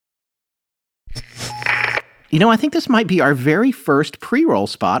I think this might be our very first pre-roll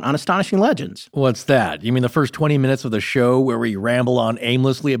spot on Astonishing Legends. What's that? You mean the first 20 minutes of the show where we ramble on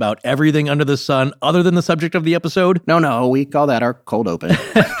aimlessly about everything under the sun other than the subject of the episode? No, we call that our cold open.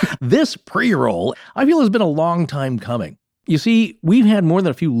 This pre-roll, I feel, has been a long time coming. You see, we've had more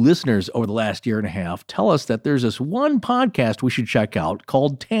than a few listeners over the last year and a half tell us that there's this one podcast we should check out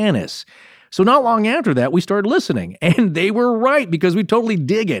called Tanis. So not long after that, we started listening, and they were right because we totally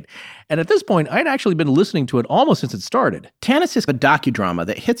dig it. And at this point, I'd actually been listening to it almost since it started. Tanis is a docudrama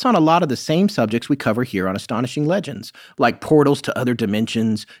that hits on a lot of the same subjects we cover here on Astonishing Legends, like portals to other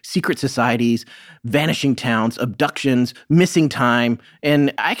dimensions, secret societies, vanishing towns, abductions, missing time,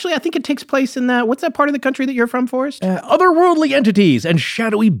 and actually I think it takes place in what's that part of the country that you're from, Forrest? Otherworldly entities and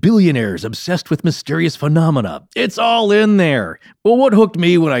shadowy billionaires obsessed with mysterious phenomena. It's all in there. Well, what hooked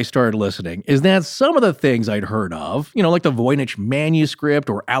me when I started listening is that some of the things I'd heard of, like the Voynich manuscript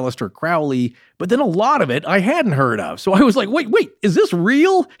or Aleister Crowley, but then a lot of it I hadn't heard of. So I was like, wait, is this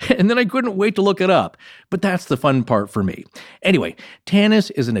real? And then I couldn't wait to look it up. But that's the fun part for me. Anyway, Tanis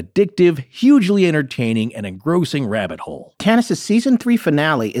is an addictive, hugely entertaining, and engrossing rabbit hole. Tanis' Season 3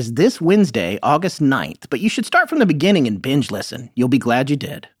 finale is this Wednesday, August 9th, but you should start from the beginning and binge listen. You'll be glad you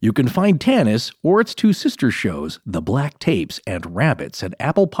did. You can find Tanis or its two sister shows, The Black Tapes and Rabbits, at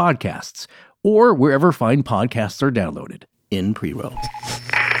Apple Podcasts, or wherever fine podcasts are downloaded. In pre-roll.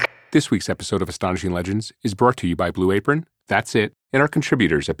 This week's episode of Astonishing Legends is brought to you by Blue Apron, That's It, and our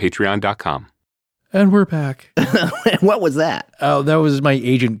contributors at patreon.com. And we're back. What was that? Oh, that was my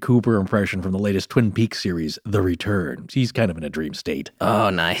Agent Cooper impression from the latest Twin Peaks series, The Return. He's kind of in a dream state. Oh,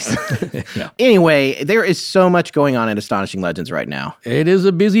 nice. Yeah. Anyway, there is so much going on in Astonishing Legends right now. It is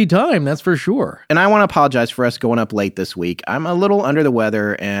a busy time, that's for sure. And I want to apologize for us going up late this week. I'm a little under the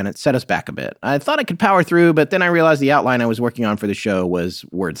weather, and it set us back a bit. I thought I could power through, but then I realized the outline I was working on for the show was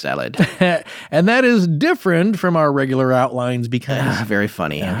word salad. And that is different from our regular outlines because... Very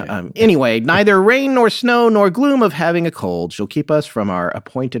funny. Anyway, neither rain nor snow nor gloom of having a cold shall keep us from our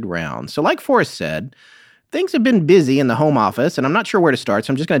appointed round. So like Forrest said, things have been busy in the home office, and I'm not sure where to start,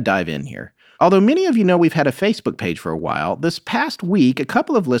 so I'm just going to dive in here. Although many of you know we've had a Facebook page for a while, this past week, a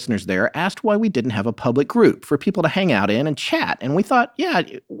couple of listeners there asked why we didn't have a public group for people to hang out in and chat. And we thought,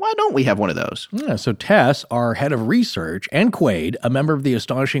 why don't we have one of those? Yeah, so Tess, our head of research, and Quaid, a member of the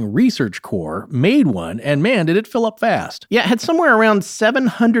Astonishing Research Corps, made one, and man, did it fill up fast. Yeah, it had somewhere around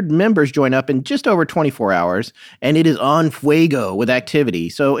 700 members join up in just over 24 hours, and it is on fuego with activity.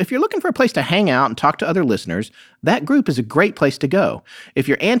 So if you're looking for a place to hang out and talk to other listeners, that group is a great place to go. If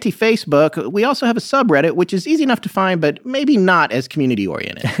you're anti-Facebook, we also have a subreddit, which is easy enough to find, but maybe not as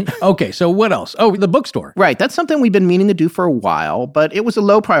community-oriented. Okay, so what else? Oh, the bookstore. Right, that's something we've been meaning to do for a while, but it was a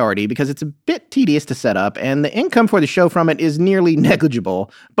low priority because it's a bit tedious to set up, and the income for the show from it is nearly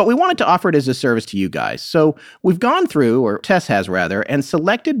negligible, but we wanted to offer it as a service to you guys. So we've gone through, or Tess has rather, and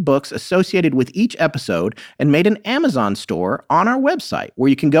selected books associated with each episode and made an Amazon store on our website where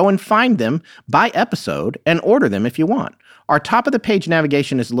you can go and find them by episode and order them if you want. Our top-of-the-page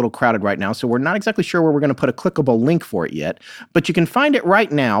navigation is a little crowded right now, so we're not exactly sure where we're going to put a clickable link for it yet, but you can find it right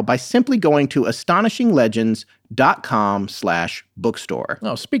now by simply going to astonishinglegends.com/bookstore.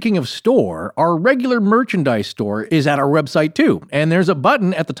 Now, speaking of store, our regular merchandise store is at our website too, and there's a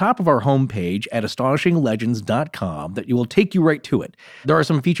button at the top of our homepage at astonishinglegends.com that will take you right to it. There are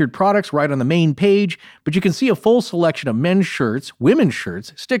some featured products right on the main page, but you can see a full selection of men's shirts, women's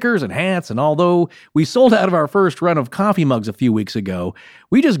shirts, stickers, and hats, and although we sold out of our first run of coffee mugs a few weeks ago,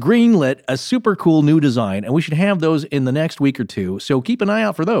 we just greenlit a super cool new design, and we should have those in the next week or two, so keep an eye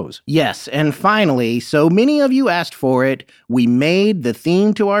out for those. Yes, and finally, so many of you asked for it, we made the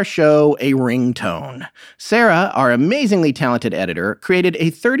theme to our show a ringtone. Sarah, our amazingly talented editor, created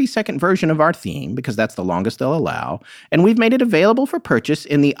a 30-second version of our theme, because that's the longest they'll allow, and we've made it available for purchase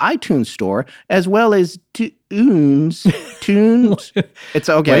in the iTunes store, as well as tunes. It's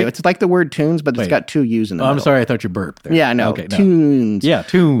okay. Wait. It's like the word tunes, but it's got two U's in the middle. I'm sorry, I thought you burped there. Yeah, no. Okay, tunes. Yeah,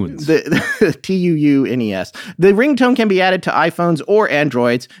 tunes. The Tuunes. The ringtone can be added to iPhones or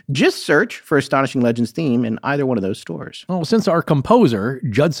Androids. Just search for Astonishing Legends theme in either one of those stores. Well, since our composer,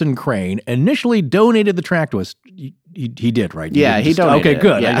 Judson Crane, initially donated the track to us, he did, right? Yeah, he donated. Okay,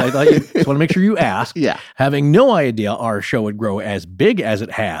 good. Yeah. I just want to make sure you ask. Yeah. Having no idea our show would grow as big as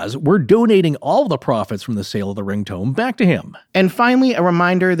it has, we're donating all the profits from the sale of the ringtone back to him. And finally, a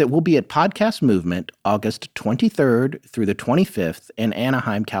reminder that we'll be at Podcast Movement August 23rd through the 25th in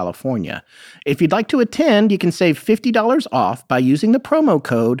Anaheim, California. If you'd like to attend, you can save $50 off by using the promo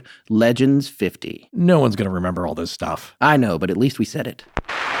code LEGENDS50. No one's going to remember all this stuff. I know, but at least we said it.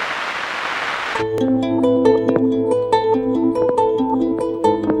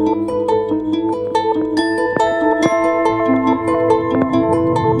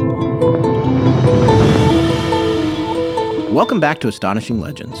 Welcome back to Astonishing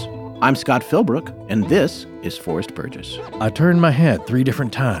Legends. I'm Scott Philbrook, and this is Forrest Burgess. I turned my head 3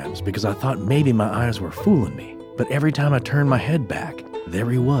 different times because I thought maybe my eyes were fooling me. But every time I turned my head back, there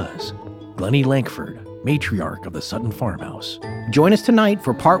he was, Glennie Lankford, matriarch of the Sutton farmhouse. Join us tonight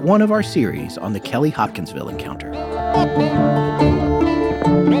for part 1 of our series on the Kelly Hopkinsville encounter.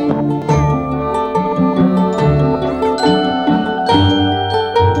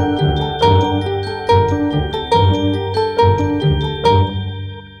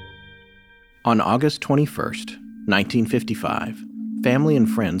 On August 21st, 1955, family and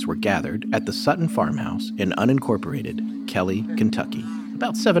friends were gathered at the Sutton farmhouse in unincorporated Kelly, Kentucky,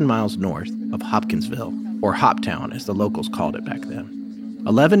 about 7 miles north of Hopkinsville, or Hoptown as the locals called it back then.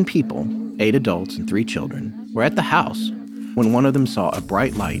 11 people, 8 adults and 3 children, were at the house when one of them saw a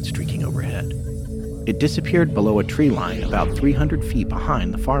bright light streaking overhead. It disappeared below a tree line about 300 feet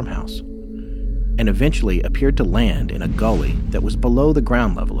behind the farmhouse, and eventually appeared to land in a gully that was below the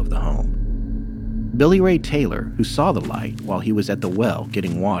ground level of the home. Billy Ray Taylor, who saw the light while he was at the well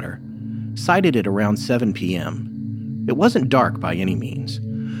getting water, sighted it around 7 p.m. It wasn't dark by any means.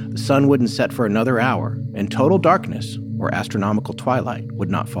 The sun wouldn't set for another hour, and total darkness, or astronomical twilight, would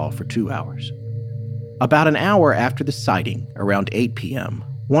not fall for 2 hours. About an hour after the sighting, around 8 p.m.,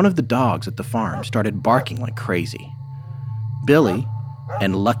 one of the dogs at the farm started barking like crazy. Billy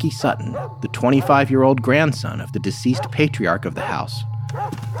and Lucky Sutton, the 25-year-old grandson of the deceased patriarch of the house,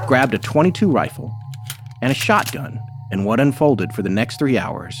 grabbed a .22 rifle and a shotgun, and what unfolded for the next 3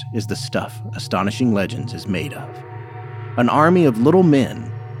 hours is the stuff Astonishing Legends is made of. An army of little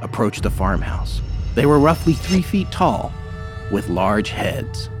men approached the farmhouse. They were roughly 3 feet tall, with large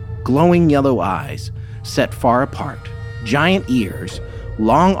heads, glowing yellow eyes set far apart, giant ears,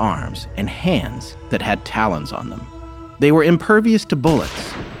 long arms, and hands that had talons on them. They were impervious to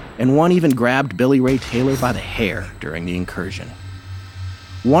bullets, and one even grabbed Billy Ray Taylor by the hair during the incursion.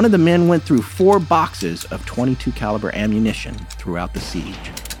 One of the men went through 4 boxes of .22 caliber ammunition throughout the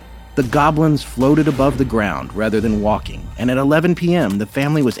siege. The goblins floated above the ground rather than walking, and at 11 p.m. the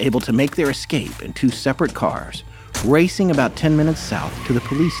family was able to make their escape in 2 separate cars, racing about 10 minutes south to the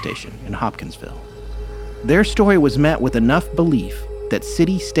police station in Hopkinsville. Their story was met with enough belief that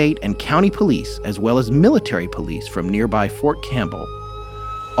city, state, and county police, as well as military police from nearby Fort Campbell,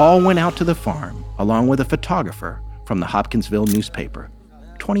 all went out to the farm, along with a photographer from the Hopkinsville newspaper.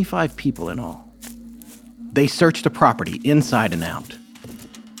 25 people in all. They searched the property inside and out.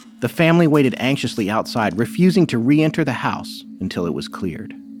 The family waited anxiously outside, refusing to re-enter the house until it was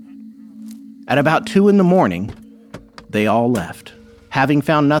cleared. At about 2 a.m, they all left, having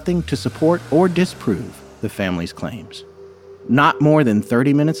found nothing to support or disprove the family's claims. Not more than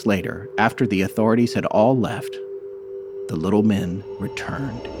 30 minutes later, after the authorities had all left, the little men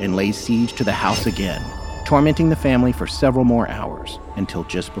returned and laid siege to the house again, tormenting the family for several more hours until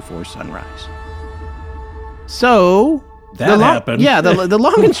just before sunrise. So that happened. Yeah, the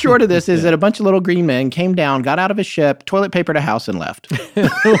long and short of this is that a bunch of little green men came down, got out of a ship, toilet papered a house, and left.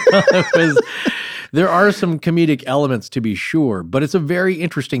 There are some comedic elements to be sure, but it's a very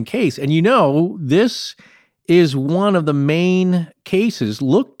interesting case. And this is one of the main cases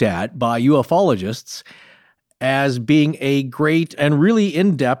looked at by ufologists as being a great and really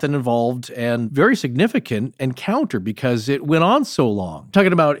in-depth and involved and very significant encounter because it went on so long.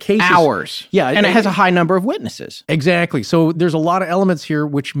 Talking about cases. Hours. Yeah. And it has a high number of witnesses. Exactly. So there's a lot of elements here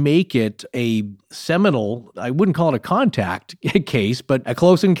which make it a seminal, I wouldn't call it a contact case, but a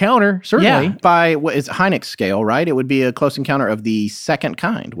close encounter, certainly. Yeah, by what is Hynek's scale, right? It would be a close encounter of the second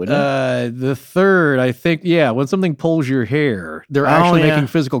kind, wouldn't it? The third, I think, when something pulls your hair, they're actually making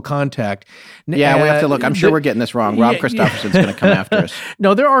physical contact. Yeah, we have to look. I'm sure we're getting this wrong. Rob Christopherson's going to come after us.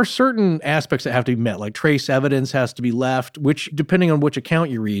 No, there are certain aspects that have to be met, like trace evidence has to be left, which, depending on which account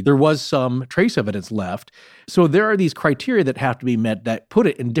you read, there was some trace evidence left. So there are these criteria that have to be met that put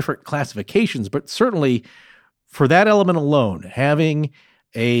it in different classifications, but certainly for that element alone, having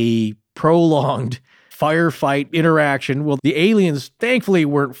a prolonged firefight interaction. Well, the aliens thankfully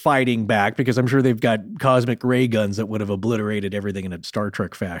weren't fighting back because I'm sure they've got cosmic ray guns that would have obliterated everything in a Star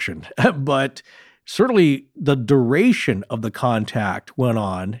Trek fashion. But certainly the duration of the contact went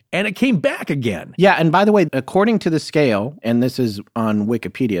on and it came back again. Yeah, and by the way, according to the scale, and this is on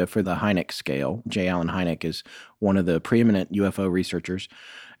Wikipedia for the Hynek scale, J. Allen Hynek is one of the preeminent UFO researchers.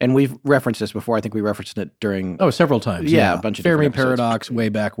 And we've referenced this before. I think we referenced it during... Oh, several times. Yeah, a bunch of Fermi different episodes. paradox way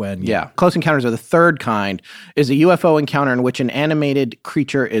back when. Yeah. Close Encounters of the Third Kind is a UFO encounter in which an animated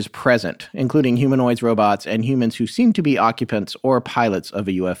creature is present, including humanoids, robots, and humans who seem to be occupants or pilots of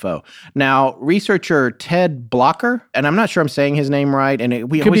a UFO. Now, researcher Ted Blocker, and I'm not sure I'm saying his name right, and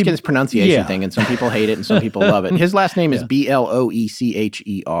we always get this pronunciation thing, and some people hate it and some people love it. His last name is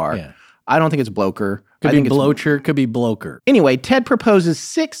Bloecher. Yeah. I don't think it's Blocher. Could be Blocher, could be Blocher. Anyway, Ted proposes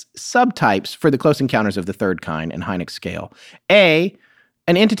 6 subtypes for the Close Encounters of the Third Kind and Hynek scale. A,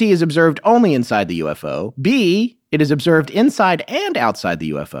 an entity is observed only inside the UFO. B, it is observed inside and outside the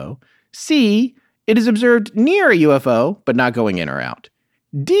UFO. C, it is observed near a UFO, but not going in or out.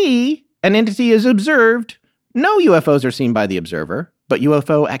 D, an entity is observed. No UFOs are seen by the observer, but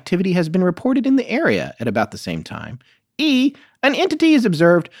UFO activity has been reported in the area at about the same time. E, an entity is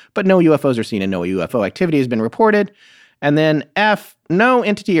observed, but no UFOs are seen and no UFO activity has been reported. And then F, no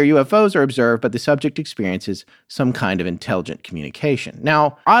entity or UFOs are observed, but the subject experiences some kind of intelligent communication.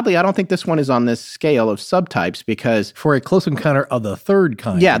 Now, oddly, I don't think this one is on this scale of subtypes because... For a Close Encounter of the Third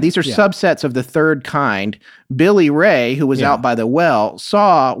Kind. Yeah, these are subsets of the third kind. Billy Ray, who was out by the well,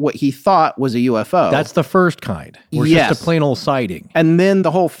 saw what he thought was a UFO. That's the first kind. Or just a plain old sighting. And then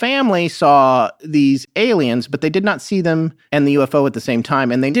the whole family saw these aliens, but they did not see them and the UFO at the same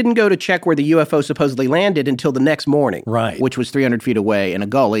time. And they didn't go to check where the UFO supposedly landed until the next morning. Right. Which was 300 feet away in a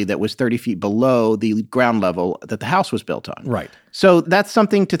gully that was 30 feet below the ground level that the house was built on. Right. So that's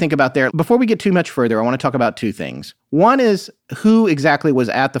something to think about there. Before we get too much further, I want to talk about 2 things. One is who exactly was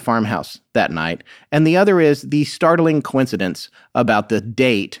at the farmhouse that night, and the other is the startling coincidence about the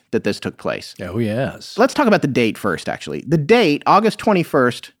date that this took place. Oh, yes. Let's talk about the date first, actually. The date, August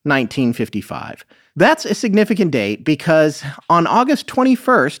 21st, 1955. That's a significant date because on August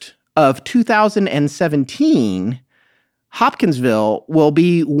 21st of 2017... Hopkinsville will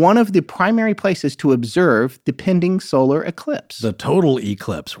be one of the primary places to observe the pending solar eclipse. The total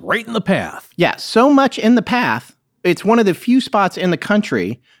eclipse, right in the path. Yeah, so much in the path. It's one of the few spots in the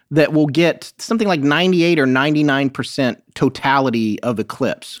country that will get something like 98 or 99% totality of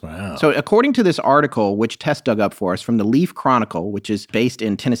eclipse. Wow. So according to this article, which Tess dug up for us from the Leaf Chronicle, which is based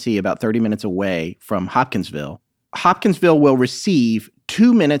in Tennessee about 30 minutes away from Hopkinsville, Hopkinsville will receive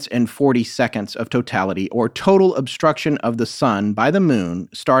 2 minutes and 40 seconds of totality or total obstruction of the sun by the moon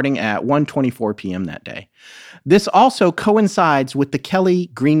starting at 1:24 p.m. that day. This also coincides with the Kelly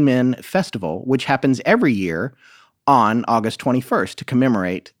Green Men Festival, which happens every year on August 21st to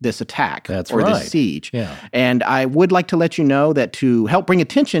commemorate this attack this siege. Yeah. And I would like to let you know that to help bring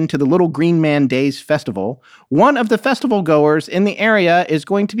attention to the Little Green Man Days Festival, one of the festival goers in the area is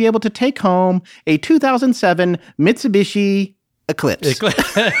going to be able to take home a 2007 Mitsubishi Eclipse,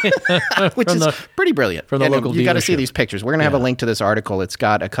 which is pretty brilliant. From the local you got to dealership. see these pictures. We're going to have a link to this article. It's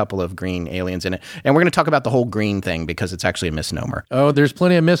got a couple of green aliens in it. And we're going to talk about the whole green thing because it's actually a misnomer. Oh, there's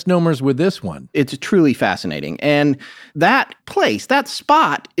plenty of misnomers with this one. It's truly fascinating. And that place, that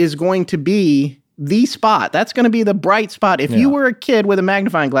spot is going to be the spot. That's going to be the bright spot. If you were a kid with a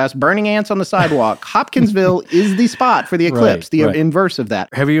magnifying glass burning ants on the sidewalk, Hopkinsville is the spot for the eclipse, the inverse of that.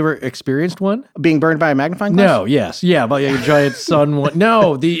 Have you ever experienced one? Being burned by a magnifying glass? No, yes. Yeah, by a giant sun one.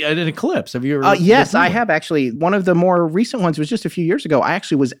 No, an eclipse. Have you ever? Yes, I have actually. One of the more recent ones was just a few years ago. I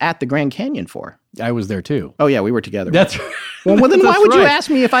actually was at the Grand Canyon for. I was there too. Oh, yeah, we were together. That's well, then why would you right. ask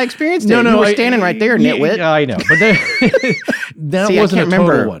me if I experienced it? No, you were standing right there, nitwit. Yeah, I know. But that See, wasn't I can't a total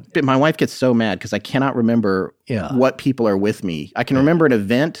remember. one. My wife gets so mad because I cannot remember what people are with me. I can remember an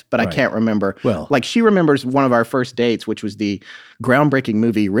event, but I can't remember. Well, like she remembers one of our first dates, which was the groundbreaking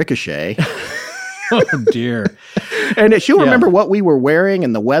movie Ricochet. Oh, dear. And she'll remember what we were wearing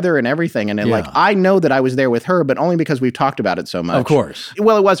and the weather and everything. And I know that I was there with her, but only because we've talked about it so much. Of course.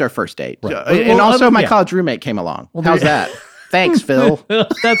 Well, it was our first date. Right. And also my college roommate came along. How's that? Thanks, Phil.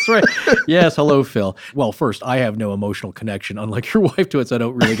 That's right. Yes, hello, Phil. Well, first, I have no emotional connection, unlike your wife, to it, so I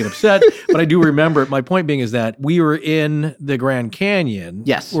don't really get upset. But I do remember it. My point being is that we were in the Grand Canyon.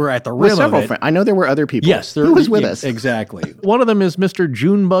 Yes. We're at the with rim several of it. friends. I know there were other people. Yes. Who was with us? Exactly. One of them is Mr.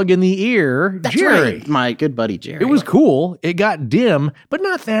 Junebug in the Ear, That's Jerry. right. My good buddy, Jerry. It was cool. It got dim, but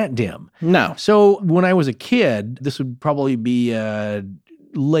not that dim. No. So when I was a kid, this would probably be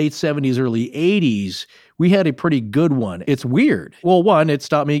late 70s, early 80s, we had a pretty good one. It's weird. Well, one, it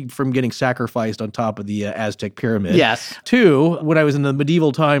stopped me from getting sacrificed on top of the Aztec pyramid. Yes. Two, when I was in the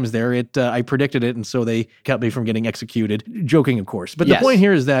medieval times there, I predicted it, and so they kept me from getting executed. Joking, of course. But the point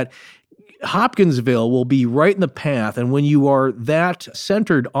here is that Hopkinsville will be right in the path, and when you are that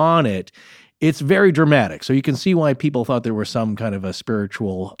centered on it, it's very dramatic. So you can see why people thought there was some kind of a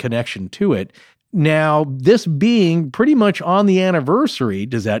spiritual connection to it. Now, this being pretty much on the anniversary,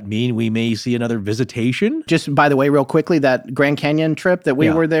 does that mean we may see another visitation? Just by the way, real quickly, that Grand Canyon trip that we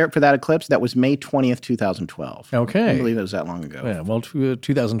were there for that eclipse, that was May 20th, 2012. Okay. I believe it was that long ago. Yeah, well,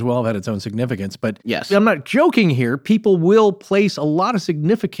 2012 had its own significance, but yes. I'm not joking here. People will place a lot of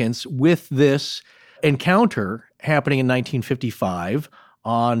significance with this encounter happening in 1955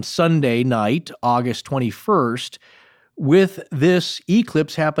 on Sunday night, August 21st, with this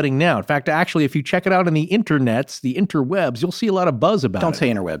eclipse happening now. In fact, actually, if you check it out on the internets, the interwebs, you'll see a lot of buzz about it. Don't say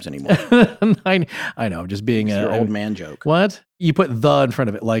interwebs anymore. I know, just being it's your old man joke. What? You put the in front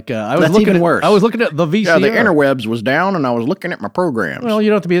of it. Like That's even worse. I was looking at the VCR. Yeah, the interwebs was down, and I was looking at my programs. Well, you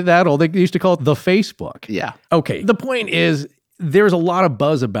don't have to be that old. They used to call it the Facebook. Yeah. Okay. The point is, there's a lot of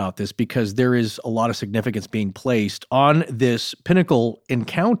buzz about this because there is a lot of significance being placed on this pinnacle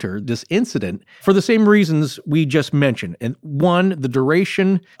encounter, this incident, for the same reasons we just mentioned. And one, the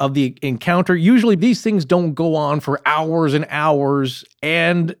duration of the encounter. Usually these things don't go on for hours and hours,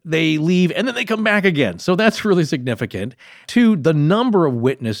 and they leave and then they come back again. So that's really significant. Two, the number of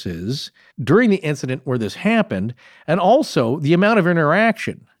witnesses during the incident where this happened, and also the amount of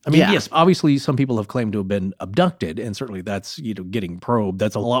interaction. I mean, yes, obviously some people have claimed to have been abducted, and certainly that's, getting probed.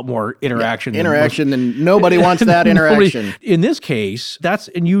 That's a lot more interaction. Than nobody wants that interaction. In this case, that's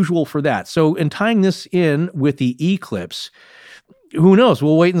unusual for that. So in tying this in with the eclipse, who knows?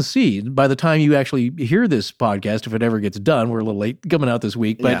 We'll wait and see. By the time you actually hear this podcast, if it ever gets done, we're a little late coming out this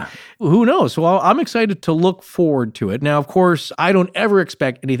week, but who knows? So I'm excited to look forward to it. Now, of course, I don't ever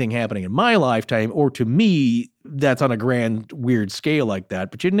expect anything happening in my lifetime or to me that's on a grand, weird scale like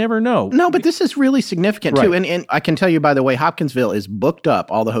that, but you never know. No, but this is really significant too. And I can tell you, by the way, Hopkinsville is booked up.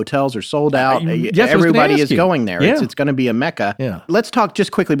 All the hotels are sold out. Everybody is going there. Yeah. It's going to be a mecca. Yeah. Let's talk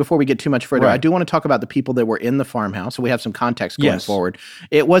just quickly before we get too much further. I do want to talk about the people that were in the farmhouse, so we have some context going forward.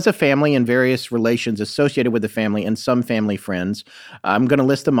 It was a family and various relations associated with the family and some family friends. I'm going to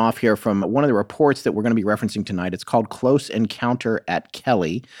list them off here from one of the reports that we're going to be referencing tonight. It's called Close Encounter at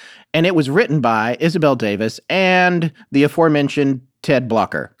Kelly. And it was written by Isabel Davis and the aforementioned Ted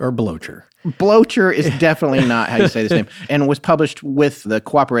Blocher. Or Blocher. Blocher is definitely not how you say this name. And was published with the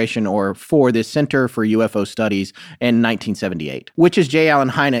cooperation or for the Center for UFO Studies in 1978, which is J. Allen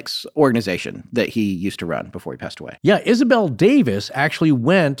Hynek's organization that he used to run before he passed away. Yeah, Isabel Davis actually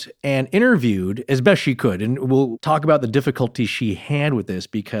went and interviewed as best she could. And we'll talk about the difficulties she had with this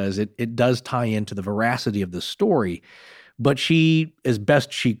because it does tie into the veracity of the story. But she, as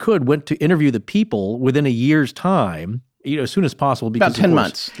best she could, went to interview the people within a year's time, as soon as possible. Because about 10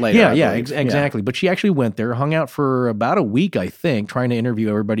 months later. Yeah, exactly. But she actually went there, hung out for about a week, I think, trying to interview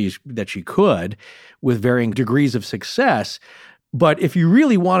everybody that she could with varying degrees of success. But if you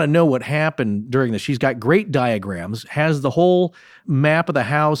really want to know what happened during this, she's got great diagrams, has the whole map of the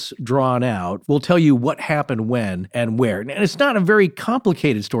house drawn out, will tell you what happened when and where. And it's not a very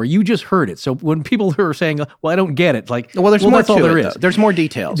complicated story. You just heard it. So when people are saying, well, I don't get it, there's more that's all there is. There's more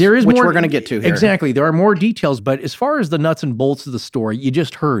details. There is which more, we're going to get to here. Exactly. There are more details. But as far as the nuts and bolts of the story, you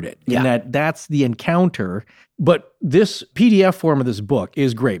just heard it. Yeah. And that's the encounter. But this PDF form of this book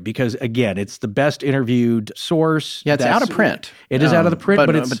is great because, again, it's the best interviewed source. Yeah, it's out of print. It is out of the print,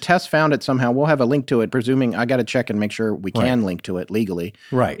 but Tess found it somehow. We'll have a link to it, presuming I got to check and make sure we can link to it legally.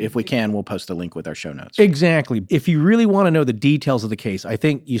 Right. If we can, we'll post the link with our show notes. Exactly. If you really want to know the details of the case, I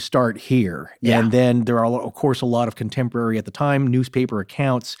think you start here. Yeah. And then there are, of course, a lot of contemporary at the time newspaper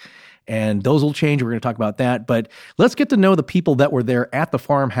accounts. And those will change. We're going to talk about that. But let's get to know the people that were there at the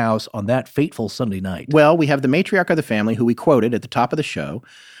farmhouse on that fateful Sunday night. Well, we have the matriarch of the family, who we quoted at the top of the show,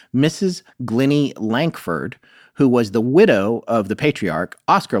 Mrs. Glennie Langford, who was the widow of the patriarch,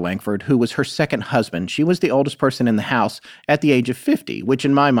 Oscar Langford, who was her second husband. She was the oldest person in the house at the age of 50, which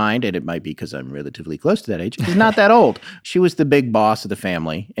in my mind, and it might be because I'm relatively close to that age, is not that old. She was the big boss of the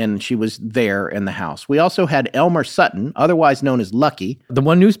family, and she was there in the house. We also had Elmer Sutton, otherwise known as Lucky. The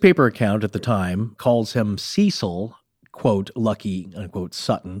one newspaper account at the time calls him Cecil, quote, Lucky, unquote,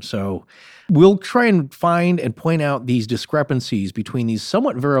 Sutton. So we'll try and find and point out these discrepancies between these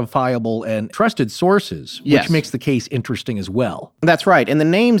somewhat verifiable and trusted sources, which makes the case interesting as well. That's right. And the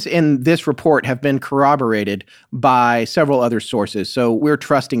names in this report have been corroborated by several other sources. So we're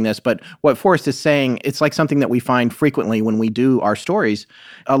trusting this. But what Forrest is saying, it's like something that we find frequently when we do our stories.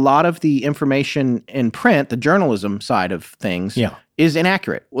 A lot of the information in print, the journalism side of things, is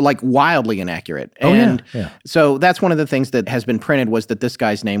inaccurate, like wildly inaccurate. Oh, and yeah. so that's one of the things that has been printed was that this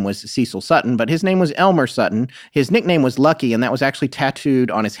guy's name was Cecil Sutton, but his name was Elmer Sutton. His nickname was Lucky, and that was actually tattooed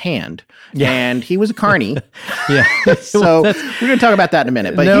on his hand. Yeah. And he was a carny. Yeah. So we're going to talk about that in a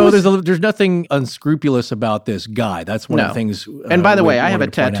minute. But no, there's nothing unscrupulous about this guy. That's one of the things. And by the way, I have a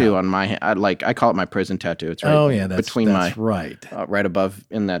tattoo on my hand. I call it my prison tattoo. It's right between right above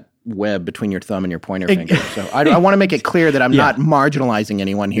in that web between your thumb and your pointer finger. So I want to make it clear that I'm not marginalizing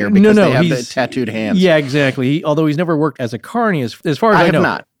anyone here because they have the tattooed hands. Yeah, exactly. Although he's never worked as a carny, as far as I know. I have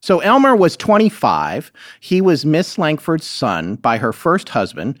not. So Elmer was 25. He was Miss Langford's son by her first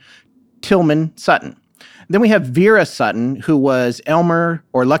husband, Tillman Sutton. Then we have Vera Sutton, who was Elmer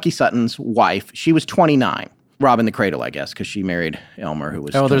or Lucky Sutton's wife. She was 29. Robin the Cradle, I guess, because she married Elmer, who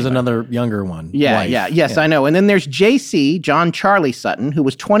was 25. There's another younger one. Yes, I know. And then there's J.C., John Charlie Sutton, who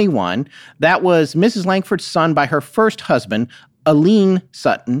was 21. That was Mrs. Langford's son by her first husband, Aline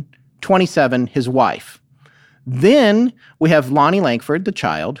Sutton, 27, his wife. Then we have Lonnie Langford, the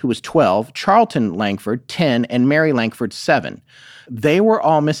child, who was 12, Charlton Langford, 10, and Mary Langford, 7. They were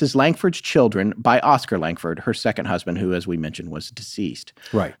all Mrs. Langford's children by Oscar Langford, her second husband, who, as we mentioned, was deceased.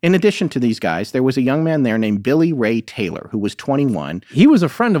 Right. In addition to these guys, there was a young man there named Billy Ray Taylor, who was 21. He was a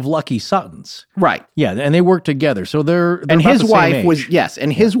friend of Lucky Sutton's. Right. Yeah, and they worked together. So they're and about his the same wife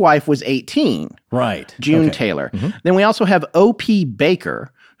age. his wife was 18. Right. June Taylor. Then we also have O.P.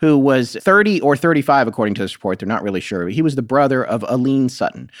 Baker, who was 30 or 35, according to this report. They're not really sure. He was the brother of Aline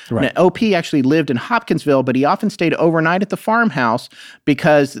Sutton. Right. Now, O.P. actually lived in Hopkinsville, but he often stayed overnight at the farmhouse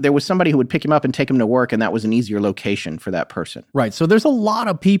because there was somebody who would pick him up and take him to work, and that was an easier location for that person. Right. So there's a lot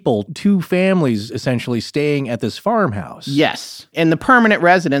of people, 2 families essentially staying at this farmhouse. Yes. And the permanent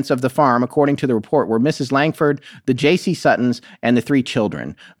residents of the farm, according to the report, were Mrs. Langford, the J.C. Suttons, and the 3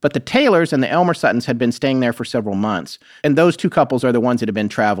 children. But the Taylors and the Elmer Suttons had been staying there for several months. And those 2 couples are the ones that had been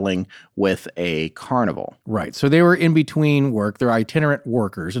traveling with a carnival. Right. So they were in between work. They're itinerant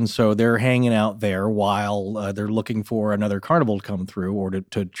workers. And so they're hanging out there while they're looking for another carnival to come through or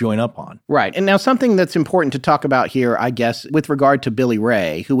to join up on. Right. And now something that's important to talk about here, I guess, with regard to Billy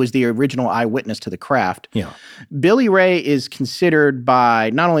Ray, who was the original eyewitness to the craft. Yeah. Billy Ray is considered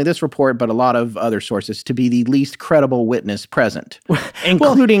by not only this report, but a lot of other sources to be the least credible witness present,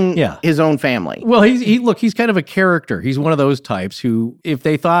 including his own family. Well, he's kind of a character. He's one of those types who, if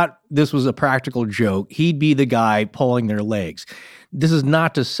they thought this was a practical joke, he'd be the guy pulling their legs. This is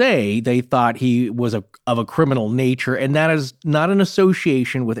not to say they thought he was of a criminal nature, and that is not an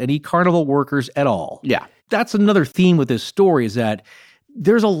association with any carnival workers at all. Yeah. That's another theme with this story is that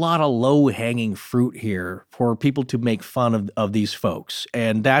there's a lot of low-hanging fruit here for people to make fun of these folks,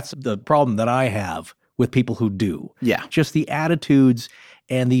 and that's the problem that I have with people who do. Yeah. Just the attitudes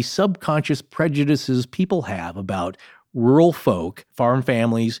and the subconscious prejudices people have about rural folk, farm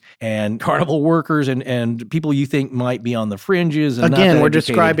families, and carnival workers, and people you think might be on the fringes. And again, we're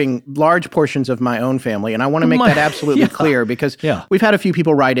describing large portions of my own family, and I want to make that absolutely clear because we've had a few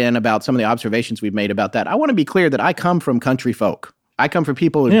people write in about some of the observations we've made about that. I want to be clear that I come from country folk. I come from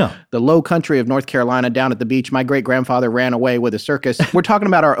people in the low country of North Carolina down at the beach. My great-grandfather ran away with a circus. We're talking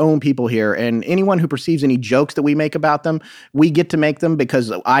about our own people here, and anyone who perceives any jokes that we make about them, we get to make them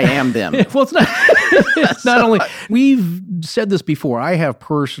because I am them. Well, it's not, it's not only, we've said this before, I have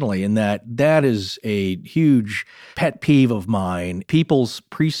personally, and that is a huge pet peeve of mine, people's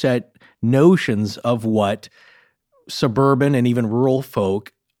preset notions of what suburban and even rural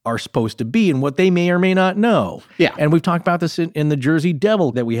folk are supposed to be and what they may or may not know. Yeah. And we've talked about this in the Jersey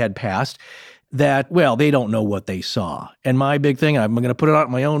Devil that we had passed, that, well, they don't know what they saw. And my big thing, I'm going to put it out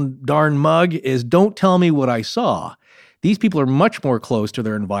in my own darn mug, is don't tell me what I saw. These people are much more close to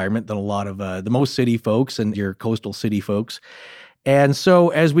their environment than a lot of the most city folks and your coastal city folks. And so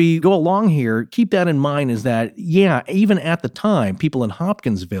as we go along here, keep that in mind is that, even at the time, people in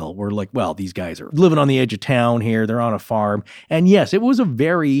Hopkinsville were like, well, these guys are living on the edge of town here. They're on a farm. And yes, it was a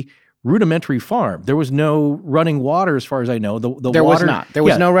very rudimentary farm. There was no running water, as far as I know. There was not. There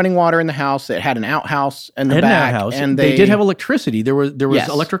was no running water in the house. It had an outhouse in the back. And they did have electricity. There was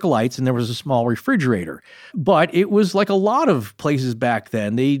electrical lights, and there was a small refrigerator. But it was like a lot of places back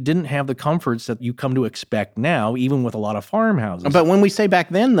then. They didn't have the comforts that you come to expect now, even with a lot of farmhouses. But when we say back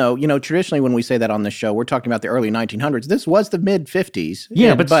then, though, traditionally when we say that on this show, we're talking about the early 1900s. This was the mid-50s.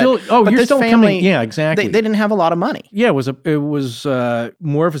 Yeah, but still, you're still family, coming. Yeah, exactly. They didn't have a lot of money. Yeah, it was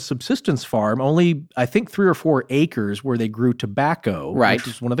more of a subsistence farm, only I think 3 or 4 acres where they grew tobacco, right,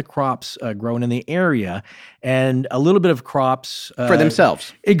 which is one of the crops grown in the area, and a little bit of crops for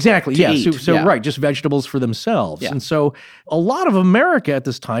themselves. Exactly. Yeah. So right, just vegetables for themselves. Yeah. And so a lot of America at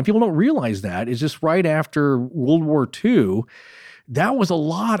this time, people don't realize that, is just right after World War II. that was a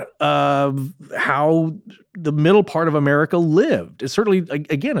lot of how the middle part of America lived. It's certainly,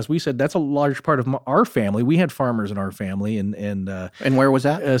 again, as we said, that's a large part of our family. We had farmers in our family, and where was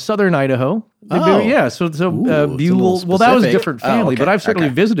that? Southern Idaho. Oh. Yeah. So Buell. Well, that was a different family, but I've certainly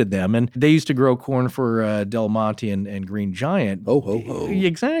visited them, and they used to grow corn for Del Monte and Green Giant. Ho, ho, ho.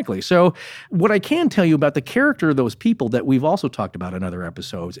 Exactly. So what I can tell you about the character of those people that we've also talked about in other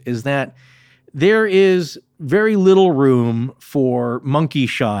episodes is that there is very little room for monkey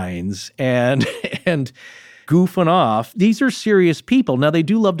shines and goofing off. These are serious people. Now, they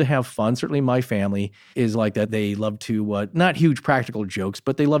do love to have fun. Certainly my family is like that. They love to, not huge practical jokes,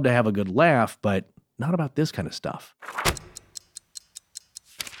 but they love to have a good laugh, but not about this kind of stuff.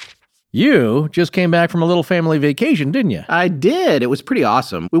 You just came back from a little family vacation, didn't you? I did. It was pretty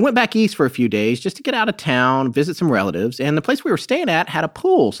awesome. We went back east for a few days just to get out of town, visit some relatives, and the place we were staying at had a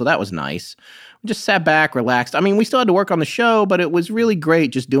pool, so that was nice. We just sat back, relaxed. I mean, we still had to work on the show, but it was really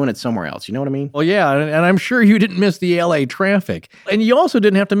great just doing it somewhere else. You know what I mean? Well, yeah, and I'm sure you didn't miss the LA traffic. And you also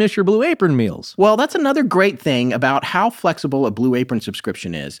didn't have to miss your Blue Apron meals. Well, that's another great thing about how flexible a Blue Apron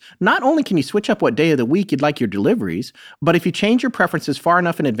subscription is. Not only can you switch up what day of the week you'd like your deliveries, but if you change your preferences far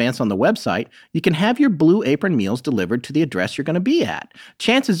enough in advance on the website, you can have your Blue Apron meals delivered to the address you're going to be at.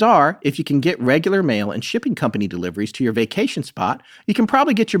 Chances are, if you can get regular mail and shipping company deliveries to your vacation spot, you can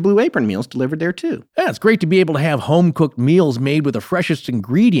probably get your Blue Apron meals delivered there too. Yeah, it's great to be able to have home-cooked meals made with the freshest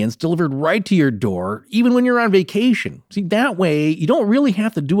ingredients delivered right to your door, even when you're on vacation. See, that way, you don't really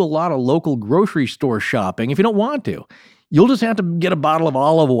have to do a lot of local grocery store shopping if you don't want to. You'll just have to get a bottle of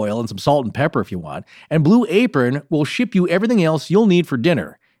olive oil and some salt and pepper if you want, and Blue Apron will ship you everything else you'll need for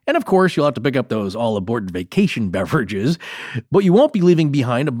dinner. And of course, you'll have to pick up those all-important vacation beverages, but you won't be leaving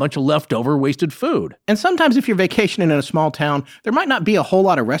behind a bunch of leftover wasted food. And sometimes if you're vacationing in a small town, there might not be a whole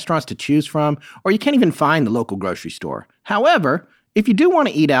lot of restaurants to choose from, or you can't even find the local grocery store. However, if you do want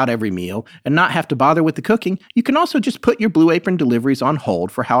to eat out every meal and not have to bother with the cooking, you can also just put your Blue Apron deliveries on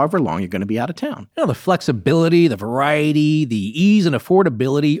hold for however long you're going to be out of town. You know, the flexibility, the variety, the ease and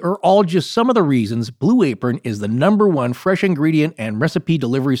affordability are all just some of the reasons Blue Apron is the #1 fresh ingredient and recipe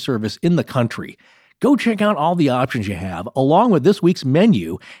delivery service in the country. Go check out all the options you have, along with this week's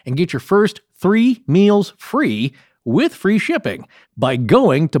menu, and get your first 3 meals free with free shipping by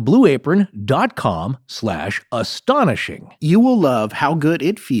going to blueapron.com/astonishing. You will love how good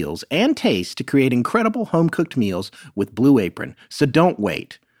it feels and tastes to create incredible home-cooked meals with Blue Apron, so don't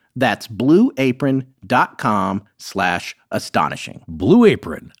wait. That's blueapron.com/astonishing. Blue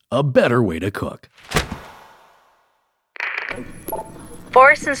Apron, a better way to cook.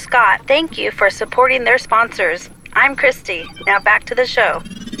 Forrest and Scott, thank you for supporting their sponsors. I'm Christy. Now back to the show.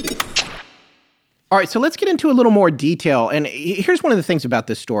 All right, so let's get into a little more detail. And here's one of the things about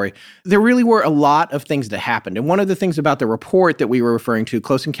this story. There really were a lot of things that happened. And one of the things about the report that we were referring to,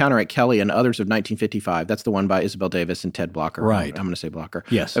 Close Encounter at Kelly and Others of 1955, that's the one by Isabel Davis and Ted Blocker. Right. I'm going to say Blocker.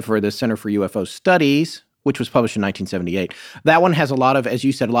 Yes. For the Center for UFO Studies, which was published in 1978. That one has a lot of, as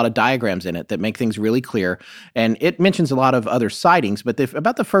you said, a lot of diagrams in it that make things really clear. And it mentions a lot of other sightings, but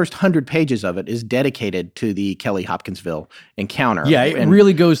about the first 100 pages of it is dedicated to the Kelly-Hopkinsville encounter. Yeah, it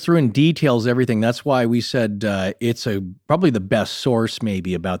really goes through and details everything. That's why we said it's probably the best source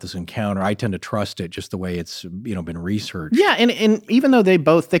maybe about this encounter. I tend to trust it just the way it's been researched. Yeah, and even though they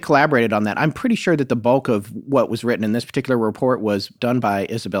collaborated on that, I'm pretty sure that the bulk of what was written in this particular report was done by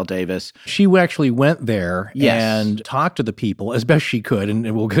Isabel Davis. She actually went there. Yes. And talked to the people as best she could,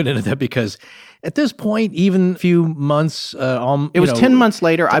 and we'll get into that because at this point, even a few months, it was 10 months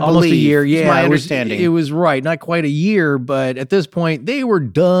later, I almost believe. A year. Yeah, my understanding. It was right, not quite a year, but at this point, they were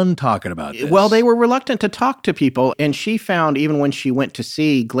done talking about this. Well, they were reluctant to talk to people, and she found even when she went to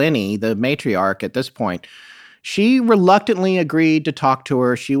see Glennie, the matriarch, at this point. She reluctantly agreed to talk to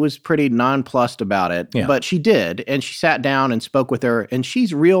her. She was pretty nonplussed about it, but she did. And she sat down and spoke with her. And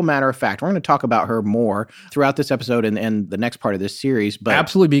she's real matter of fact. We're going to talk about her more throughout this episode and the next part of this series. But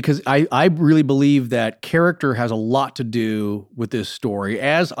absolutely, because I really believe that character has a lot to do with this story,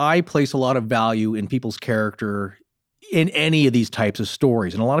 as I place a lot of value in people's character in any of these types of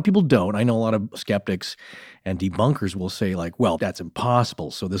stories. And a lot of people don't. I know a lot of skeptics and debunkers will say like, well, that's impossible,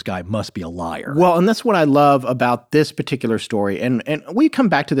 so this guy must be a liar. Well, and that's what I love about this particular story. And we come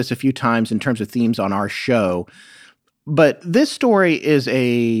back to this a few times in terms of themes on our show. But this story is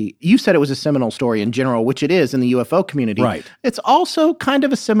you said it was a seminal story in general, which it is in the UFO community. Right. It's also kind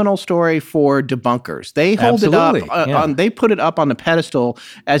of a seminal story for debunkers. They hold it up, they put it up on the pedestal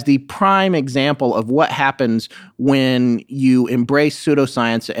as the prime example of what happens when you embrace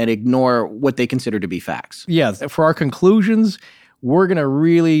pseudoscience and ignore what they consider to be facts. Yeah, for our conclusions, we're going to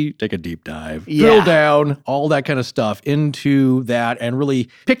really take a deep dive, drill down, all that kind of stuff into that and really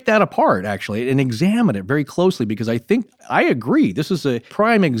pick that apart, actually, and examine it very closely, because I agree. This is a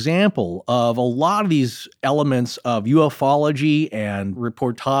prime example of a lot of these elements of ufology and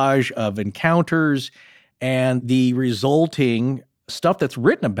reportage of encounters and the resulting stuff that's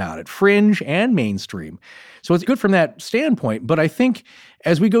written about it, fringe and mainstream. So it's good from that standpoint. But I think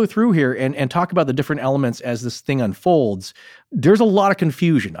as we go through here and talk about the different elements as this thing unfolds, there's a lot of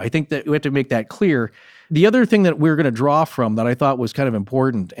confusion. I think that we have to make that clear. The other thing that we're going to draw from that I thought was kind of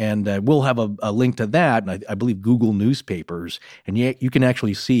important, and we'll have a link to that, and I believe Google Newspapers, and you can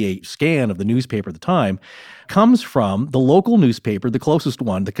actually see a scan of the newspaper at the time, comes from the local newspaper, the closest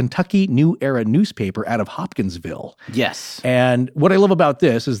one, the Kentucky New Era newspaper out of Hopkinsville. Yes. And what I love about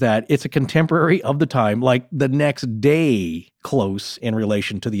this is that it's a contemporary of the time, like the next day close in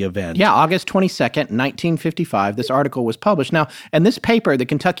relation to the event. Yeah, August 22nd, 1955, this article was published. Now, and this paper, the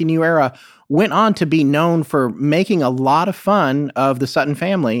Kentucky New Era, went on to be known for making a lot of fun of the Sutton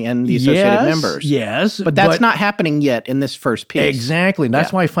family and the associated members. Yes. But that's not happening yet in this first piece. Exactly. And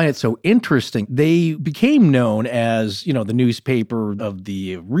that's why I find it so interesting. They became known as, the newspaper of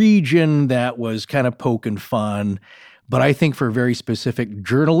the region that was kind of poking fun, but I think for very specific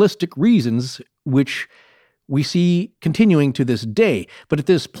journalistic reasons, which we see continuing to this day. But at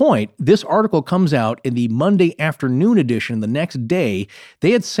this point, this article comes out in the Monday afternoon edition. The next day,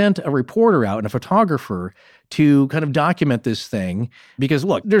 they had sent a reporter out and a photographer to kind of document this thing. Because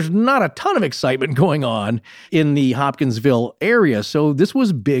look, there's not a ton of excitement going on in the Hopkinsville area. So this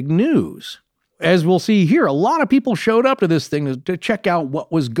was big news. As we'll see here, a lot of people showed up to this thing to check out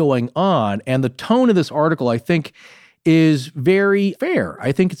what was going on. And the tone of this article, I think, is very fair.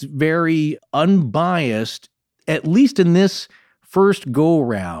 I think it's very unbiased, at least in this first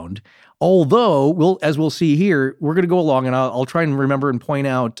go-around. Although, as we'll see here, we're going to go along, and I'll try and remember and point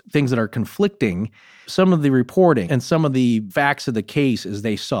out things that are conflicting, some of the reporting and some of the facts of the case as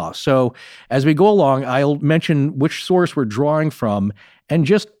they saw. So as we go along, I'll mention which source we're drawing from. And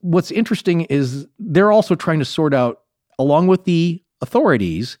just what's interesting is they're also trying to sort out, along with the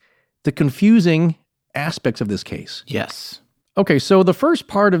authorities, the confusing aspects of this case. Yes. Okay, so the first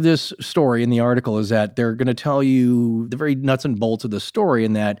part of this story in the article is that they're going to tell you the very nuts and bolts of the story,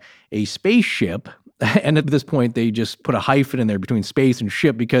 in that a spaceship, and at this point they just put a hyphen in there between space and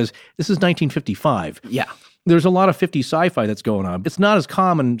ship because this is 1955. Yeah. There's a lot of 50s sci-fi that's going on. It's not as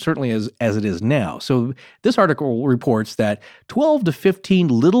common, certainly, as it is now. So this article reports that 12 to 15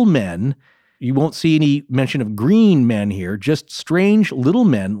 little men, you won't see any mention of green men here, just strange little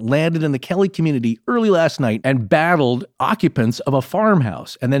men, landed in the Kelly community early last night and battled occupants of a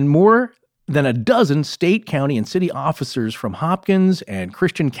farmhouse. And then more than a dozen state, county, and city officers from Hopkins and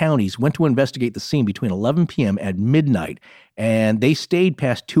Christian counties went to investigate the scene between 11 p.m. and midnight. And they stayed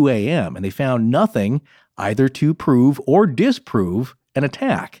past 2 a.m. and they found nothing either to prove or disprove an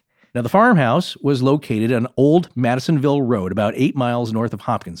attack. Now, the farmhouse was located on Old Madisonville Road, about 8 miles north of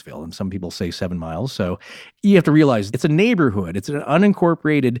Hopkinsville, and some people say 7 miles. So you have to realize it's a neighborhood. It's an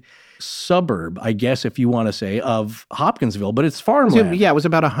unincorporated suburb, I guess, if you want to say, of Hopkinsville, but it's farmland. Yeah, it was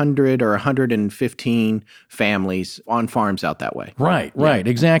about 100 or 115 families on farms out that way. Right,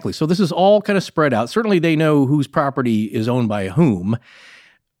 exactly. So this is all kind of spread out. Certainly they know whose property is owned by whom,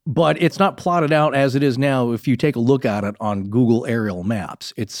 but it's not plotted out as it is now. If you take a look at it on Google aerial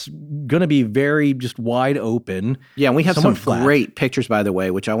maps, it's going to be very just wide open. Yeah, and we have some flat. Great pictures, by the way,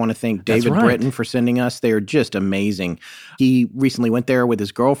 which I want to thank David Britton for sending us. They are just amazing. He recently went there with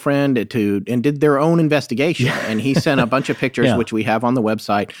his girlfriend and did their own investigation, and he sent a bunch of pictures, which we have on the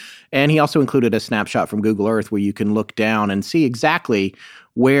website. And he also included a snapshot from Google Earth where you can look down and see exactly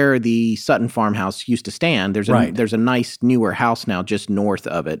where the Sutton farmhouse used to stand. There's a nice newer house now just north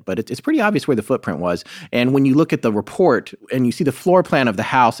of it, but it's pretty obvious where the footprint was. And when you look at the report and you see the floor plan of the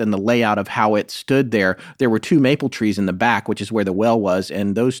house and the layout of how it stood there were 2 maple trees in the back, which is where the well was,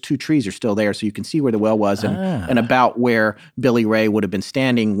 and those 2 trees are still there, so you can see where the well was and about where Billy Ray would have been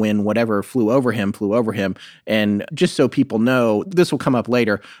standing when whatever flew over him. And just so people know, this will come up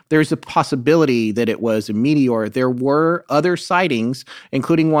later, there's a possibility that it was a meteor. There were other sightings,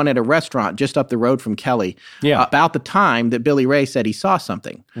 including one at a restaurant just up the road from Kelly, about the time that Billy Ray said he saw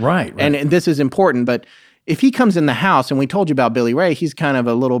something. Right. And this is important, but if he comes in the house, and we told you about Billy Ray, he's kind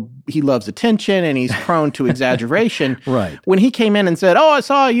of he loves attention and he's prone to exaggeration. Right. When he came in and said, I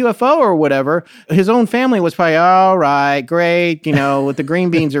saw a UFO or whatever, his own family was probably, all right, great, with the green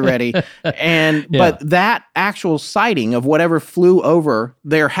beans are ready. But that actual sighting of whatever flew over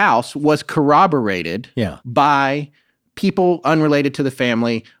their house was corroborated by people unrelated to the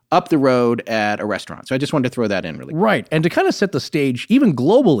family, up the road at a restaurant. So I just wanted to throw that in really quick. Right. And to kind of set the stage, even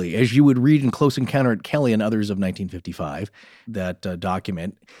globally, as you would read in Close Encounter at Kelly and others of 1955, that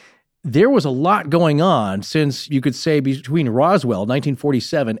document, there was a lot going on since, you could say, between Roswell,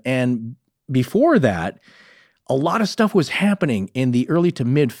 1947, and before that, a lot of stuff was happening in the early to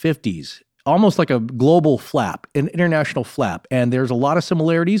mid-50s, almost like a global flap, an international flap. And there's a lot of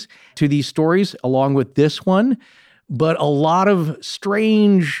similarities to these stories along with this one, but a lot of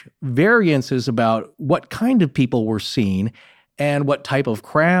strange variances about what kind of people were seen and what type of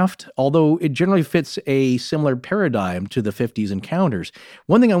craft, although it generally fits a similar paradigm to the 50s encounters.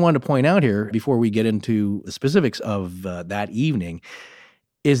 One thing I wanted to point out here before we get into the specifics of that evening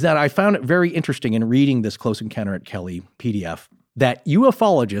is that I found it very interesting in reading this Close Encounter at Kelly PDF that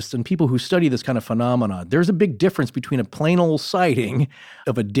ufologists and people who study this kind of phenomena, there's a big difference between a plain old sighting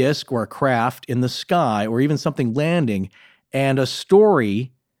of a disc or a craft in the sky or even something landing and a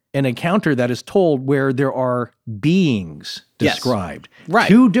story, an encounter that is told where there are beings described. Yes. Right.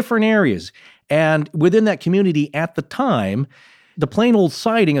 Two different areas. And within that community at the time, the plain old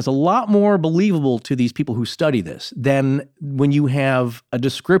sighting is a lot more believable to these people who study this than when you have a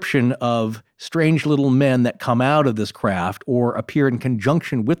description of strange little men that come out of this craft or appear in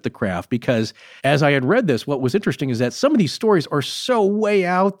conjunction with the craft. Because as I had read this, what was interesting is that some of these stories are so way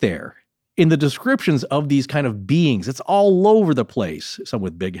out there in the descriptions of these kind of beings. It's all over the place. Some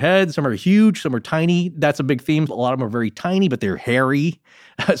with big heads, some are huge, some are tiny. That's a big theme. A lot of them are very tiny, but they're hairy.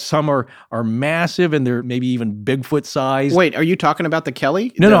 Some are massive, and they're maybe even Bigfoot size. Wait, are you talking about the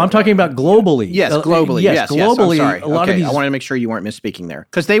Kelly? No, I'm talking about globally. Yes, globally. Yes, globally. I'm sorry. A lot of these, I wanted to make sure you weren't misspeaking there,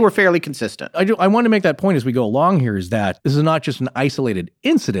 because they were fairly consistent. I want to make that point as we go along here, is that this is not just an isolated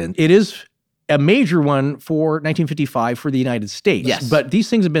incident. It is a major one for 1955 for the United States. Yes. But these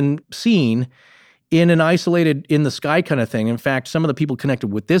things have been seen in an isolated, in the sky kind of thing. In fact, some of the people connected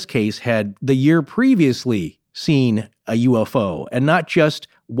with this case had the year previously seen a UFO, and not just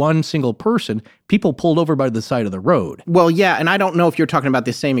one single person, people pulled over by the side of the road. Well, yeah, and I don't know if you're talking about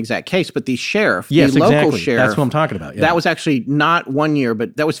the same exact case, but the sheriff, yes, the local exactly. sheriff. That's what I'm talking about. Yeah. That was actually not 1 year,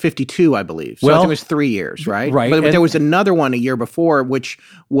 but that was 52, I believe. So Well, it was 3 years, right? right. But And there was another one a year before, which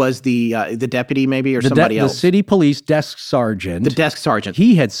was the deputy maybe or somebody else. The city police desk sergeant. The desk sergeant.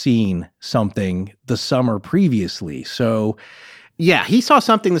 He had seen something the summer previously. So Yeah, he saw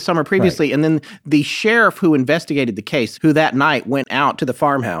something the summer previously, Right. and then the sheriff who investigated the case, who that night went out to the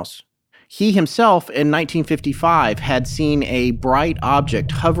farmhouse, he himself in 1955 had seen a bright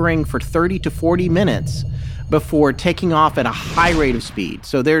object hovering for 30 to 40 minutes before taking off at a high rate of speed.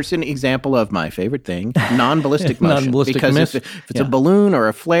 So there's an example of my favorite thing, non-ballistic motion. Non-ballistic because miss. if it's a balloon or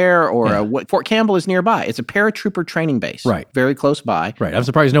a flare or Fort Campbell is nearby. It's a paratrooper training base. Right. Very close by. Right. I'm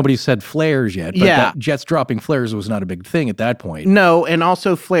surprised nobody said flares yet. But that jets dropping flares was not a big thing at that point. No, and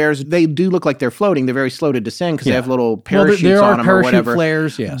also flares, they do look like they're floating. They're very slow to descend because they have little parachutes there on are them or parachute whatever.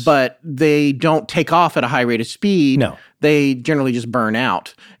 flares, yes. But they don't take off at a high rate of speed. No. They generally just burn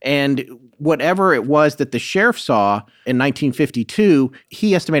out. And whatever it was that the sheriff saw in 1952,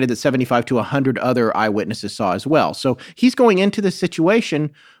 he estimated that 75 to 100 other eyewitnesses saw as well. So he's going into this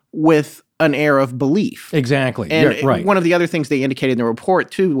situation with an air of belief. Exactly. And Yeah, right. one of the other things they indicated in the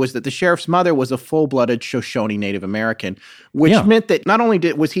report, too, was that the sheriff's mother was a full-blooded Shoshone Native American, which meant that not only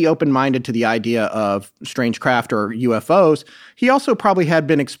was he open-minded to the idea of strange craft or UFOs, he also probably had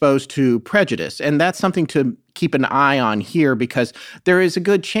been exposed to prejudice. And that's something to keep an eye on here, because there is a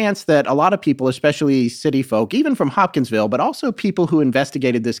good chance that a lot of people, especially city folk, even from Hopkinsville, but also people who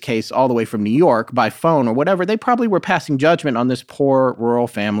investigated this case all the way from New York by phone or whatever, they probably were passing judgment on this poor rural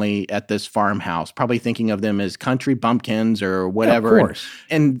family at this farmhouse, probably thinking of them as country bumpkins or whatever. of course.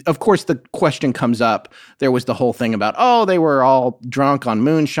 And of course, the question comes up. There was the whole thing about, oh, they were all drunk on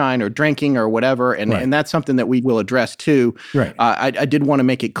moonshine or drinking or whatever. And, and that's something that we will address too. Right. I did want to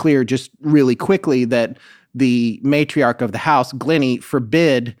make it clear just really quickly that the matriarch of the house, Glennie,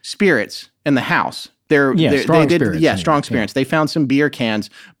 forbid spirits in the house. Strong spirits. Yeah, strong spirits. They found some beer cans,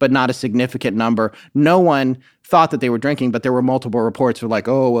 but not a significant number. No one thought that they were drinking, but there were multiple reports of like,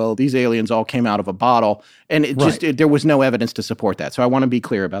 oh, well, these aliens all came out of a bottle. And there was no evidence to support that. So I want to be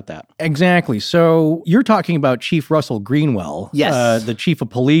clear about that. Exactly. So you're talking about Chief Russell Greenwell, Yes. The chief of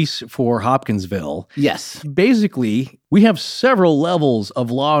police for Hopkinsville. Yes. Basically, we have several levels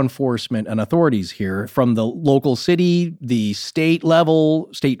of law enforcement and authorities here, from the local city, the state level,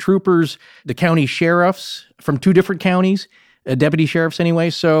 state troopers, the county sheriffs from 2 different counties, deputy sheriffs anyway.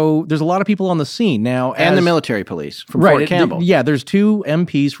 So there's a lot of people on the scene now. And the military police from Fort Campbell. There's 2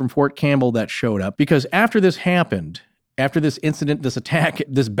 MPs from Fort Campbell that showed up, because after this happened, after this incident, this attack,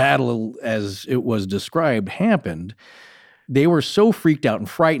 this battle as it was described happened, They were so freaked out and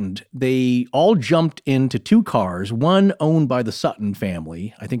frightened, they all jumped into 2 cars, one owned by the Sutton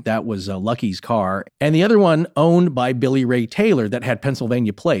family. I think that was Lucky's car, and the other one owned by Billy Ray Taylor that had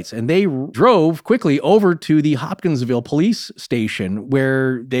Pennsylvania plates. And they drove quickly over to the Hopkinsville police station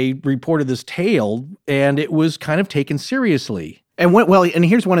where they reported this tale, and it was kind of taken seriously. And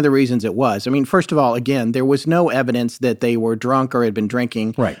here's one of the reasons it was. I mean, first of all, again, there was no evidence that they were drunk or had been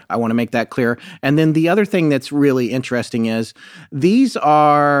drinking. Right. I want to make that clear. And then the other thing that's really interesting is these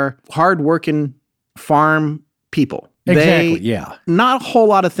are hardworking farm people. Exactly, yeah. Not a whole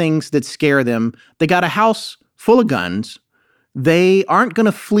lot of things that scare them. They got a house full of guns. They aren't going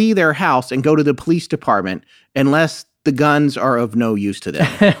to flee their house and go to the police department unless the guns are of no use to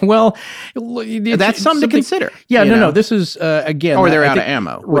them. Well, that's something to consider. Yeah, no. This is, again... Or they're out of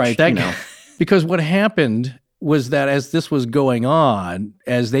ammo. Which, right. Because what happened was that as this was going on,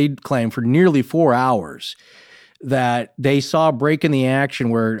 as they claimed for nearly 4 hours, that they saw a break in the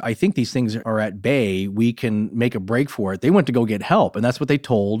action where I think these things are at bay, we can make a break for it. They went to go get help, and that's what they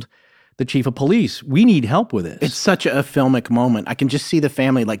told the chief of police. We need help with this. It's such a filmic moment. I can just see the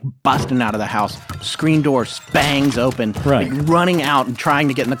family like busting out of the house, screen door bangs open, right, like running out and trying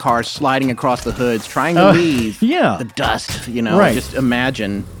to get in the car, sliding across the hoods, trying to leave the dust, right. Just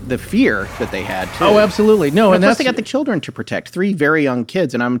imagine the fear that they had too. Oh, absolutely. No, and plus they got the children to protect, 3 very young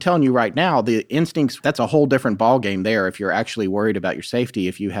kids, and I'm telling you right now, the instincts, that's a whole different ballgame there if you're actually worried about your safety,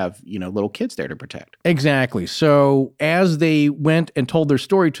 if you have, little kids there to protect. Exactly. So as they went and told their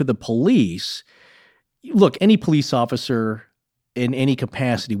story to the police, look, any police officer in any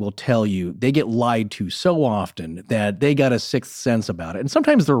capacity will tell you they get lied to so often that they got a sixth sense about it. And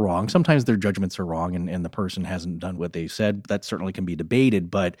sometimes they're wrong. Sometimes their judgments are wrong and the person hasn't done what they said. That certainly can be debated.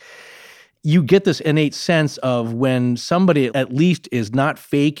 But you get this innate sense of when somebody at least is not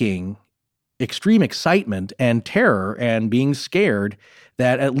faking extreme excitement and terror and being scared,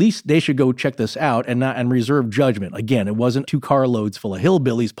 that at least they should go check this out and reserve judgment. Again, it wasn't 2 carloads full of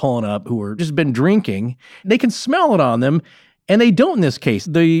hillbillies pulling up who were just been drinking. They can smell it on them, and they don't in this case.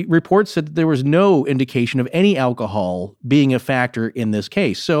 The report said that there was no indication of any alcohol being a factor in this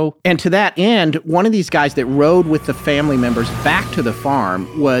case. And to that end, one of these guys that rode with the family members back to the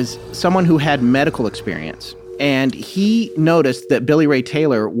farm was someone who had medical experience. And he noticed that Billy Ray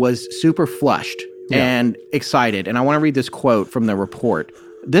Taylor was super flushed and excited. And I want to read this quote from the report.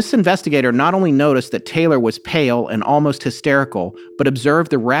 This investigator not only noticed that Taylor was pale and almost hysterical, but observed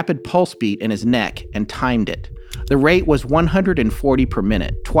the rapid pulse beat in his neck and timed it. The rate was 140 per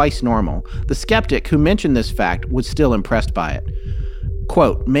minute, twice normal. The skeptic who mentioned this fact was still impressed by it.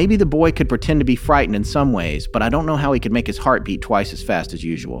 Quote, maybe the boy could pretend to be frightened in some ways, but I don't know how he could make his heart beat twice as fast as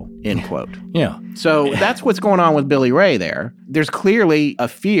usual, end quote. Yeah. So that's what's going on with Billy Ray there. There's clearly a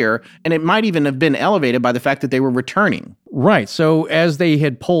fear, and it might even have been elevated by the fact that they were returning. Right. So as they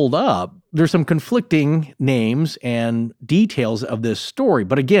had pulled up, there's some conflicting names and details of this story.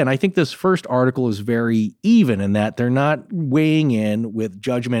 But again, I think this first article is very even in that they're not weighing in with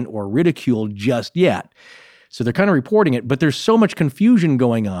judgment or ridicule just yet. So they're kind of reporting it, but there's so much confusion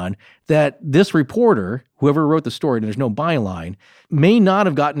going on that this reporter, whoever wrote the story, and there's no byline, may not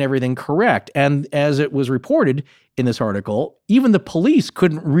have gotten everything correct. And as it was reported in this article, even the police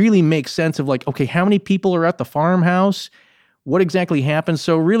couldn't really make sense of like, okay, how many people are at the farmhouse? What exactly happened?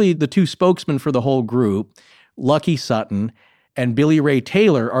 So really the 2 spokesmen for the whole group, Lucky Sutton and Billy Ray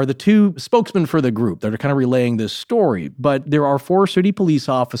Taylor, are the 2 spokesmen for the group that are kind of relaying this story. But there are 4 city police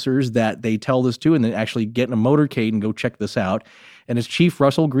officers that they tell this to and then actually get in a motorcade and go check this out. And it's Chief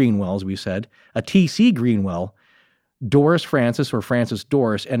Russell Greenwell, as we said, a T.C. Greenwell, Doris Francis or Francis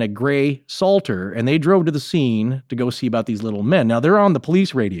Doris, and a Gray Salter. And they drove to the scene to go see about these little men. Now, they're on the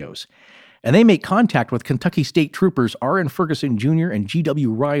police radios. And they make contact with Kentucky State Troopers R.N. Ferguson Jr. and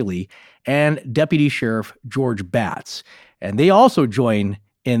G.W. Riley and Deputy Sheriff George Batts. And they also join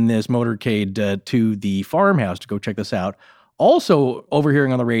in this motorcade to the farmhouse to go check this out. Also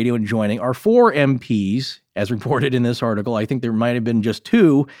overhearing on the radio and joining are 4 MPs, as reported in this article. I think there might have been just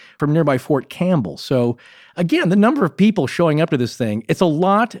 2 from nearby Fort Campbell. So again, the number of people showing up to this thing, it's a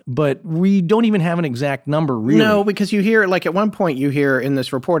lot, but we don't even have an exact number, really. No, because you hear, like at one point you hear in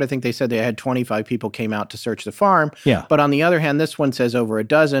this report, I think they said they had 25 people came out to search the farm. Yeah. But on the other hand, this one says over a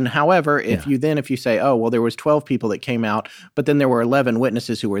dozen. However, if you say, oh, well, there was 12 people that came out, but then there were 11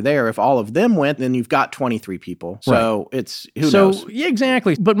 witnesses who were there. If all of them went, then you've got 23 people. So it's, who knows? Yeah,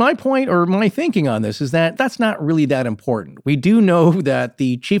 exactly. But my point or my thinking on this is that that's not really that important. We do know that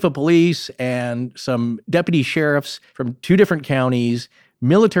the chief of police and some deputy sheriffs from 2 different counties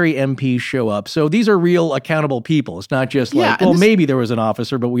Military MPs show up. So these are real accountable people. It's not just Yeah, like, and well, this- maybe there was an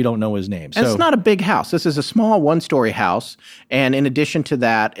officer, but we don't know his name. And So it's not a big house. This is a small one-story house. And in addition to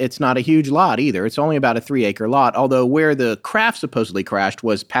that, it's not a huge lot either. It's only about a 3-acre lot, although where the craft supposedly crashed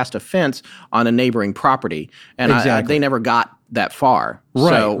was past a fence on a neighboring property. And Exactly. they never got that far.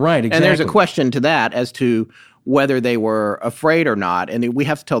 Right, And there's a exactly. question to that as to whether they were afraid or not. And we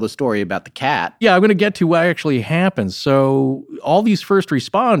have to tell the story about the cat. yeah, I'm going to get to what actually happens. So all these first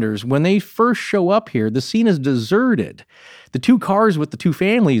responders, when they first show up here, the scene is deserted. The 2 cars with the 2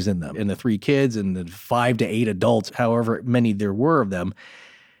 families in them, and the 3 kids and the 5 to 8 adults, however many there were of them,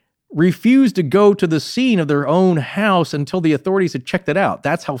 refused to go to the scene of their own house until the authorities had checked it out.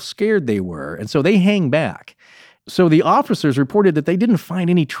 That's how scared they were. And so they hang back. So the officers reported that they didn't find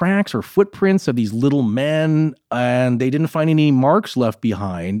any tracks or footprints of these little men, and they didn't find any marks left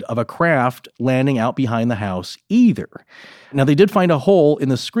behind of a craft landing out behind the house either. Now, they did find a hole in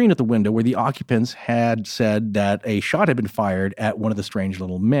the screen at the window where the occupants had said that a shot had been fired at one of the strange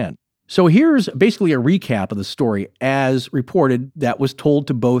little men. So here's basically a recap of the story as reported that was told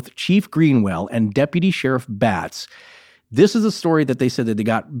to both Chief Greenwell and Deputy Sheriff Batts. This is a story that they said that they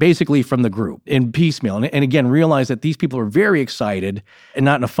got basically from the group in piecemeal. And again, realize that these people are very excited and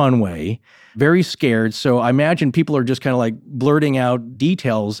not in a fun way, very scared. So I imagine people are just kind of like blurting out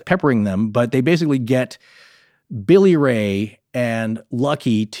details, peppering them, but they basically get Billy Ray and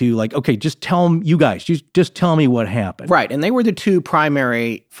Lucky to like, okay, just tell them, you guys, just tell me what happened. Right. And they were the 2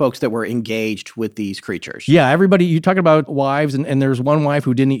 primary folks that were engaged with these creatures. Yeah, everybody, you talk about wives, and there's one wife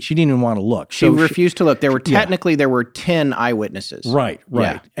who didn't even want to look. She refused to look. There were 10 eyewitnesses. Right.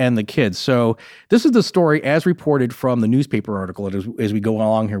 Yeah. And the kids. So this is the story as reported from the newspaper article. And as we go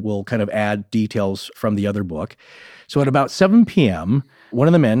along here, we'll kind of add details from the other book. So at about 7 p.m., one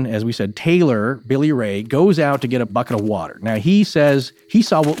of the men, as we said, Taylor, Billy Ray, goes out to get a bucket of water. Now, he says he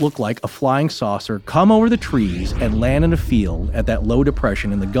saw what looked like a flying saucer come over the trees and land in a field at that low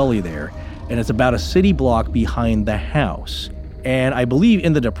depression in the gully there, and it's about a city block behind the house. And I believe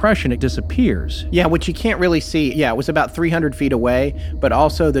in the depression, it disappears. Yeah, which you can't really see. Yeah, it was about 300 feet away, but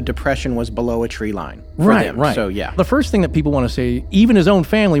also the depression was below a tree line for them. Right. So, yeah. The first thing that people want to say, even his own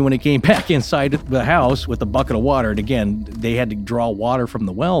family, when it came back inside the house with a bucket of water, and again, they had to draw water from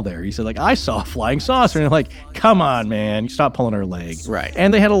the well there. He said, like, I saw a flying saucer. And they're like, come on, man, stop pulling our leg. Right.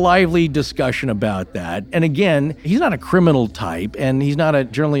 And they had a lively discussion about that. And again, he's not a criminal type, and he's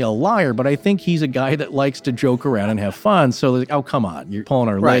not generally a liar, but I think he's a guy that likes to joke around and have fun. So, like, oh, come on, you're pulling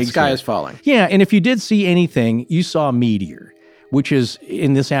our Right, legs. sky here. is falling. Yeah, and if you did see anything, you saw a meteor, which is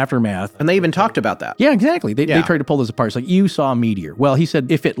in this aftermath. And they even talked about that. Yeah, exactly. They Yeah. tried to pull this apart. It's like, you saw a meteor. Well, he said,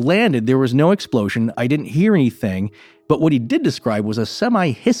 if it landed, there was no explosion. I didn't hear anything. But what he did describe was a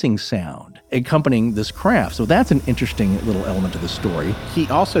semi-hissing sound accompanying this craft. So that's an interesting little element to the story. He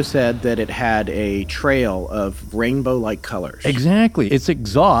also said that it had a trail of rainbow-like colors. Exactly. Its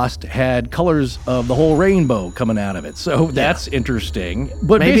exhaust had colors of the whole rainbow coming out of it. So that's interesting.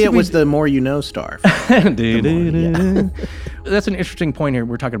 But Maybe it basically- was the More You Know star. That's an interesting point here.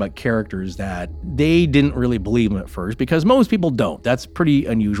 We're talking about characters that they didn't really believe him at first because most people don't. That's pretty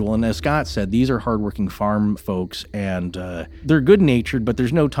unusual. And as Scott said, these are hardworking farm folks and they're good-natured, but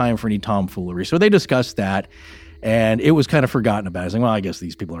there's no time for any tomfoolery. So they discussed that and it was kind of forgotten about. I was like, well, I guess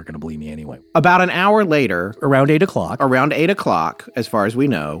these people aren't going to believe me anyway. About an hour later, Around 8 o'clock. around 8 o'clock, as far as we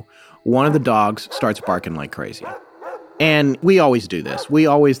know, one of the dogs starts barking like crazy. And we always do this.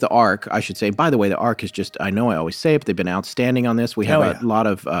 The ARC, I should say. By the way, the ARC is just, I know I always say it, but they've been outstanding on this. We have a lot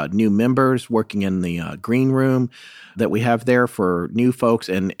of new members working in the green room that we have there for new folks,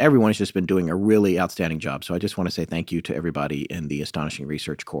 and everyone has just been doing a really outstanding job. So I just want to say thank you to everybody in the Astonishing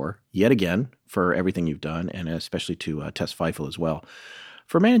Research Corps, yet again, for everything you've done, and especially to Tess Feifel as well,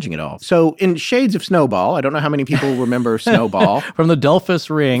 for managing it all. So in Shades of Snowball, I don't know how many people remember Snowball. From the Delphus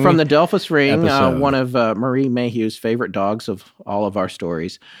Ring. From the Delphus Ring, episode. one of Marie Mayhew's favorite dogs of all of our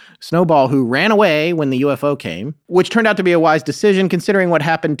stories. Snowball, who ran away when the UFO came, which turned out to be a wise decision considering what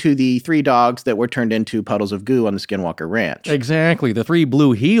happened to the 3 dogs that were turned into puddles of goo on the Skinwalker Ranch. Exactly. The 3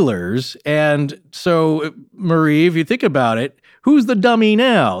 blue healers. And so, Marie, if you think about it, who's the dummy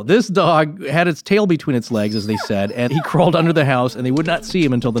now? This dog had its tail between its legs, as they said, and he crawled under the house, and they would not see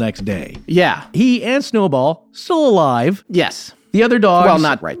him until the next day. Yeah. He and Snowball, still alive. Yes. The other dogs... Well,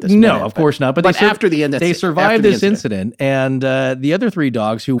 not right this No, minute, of course not. But after the end, they survived after the this incident. And the other 3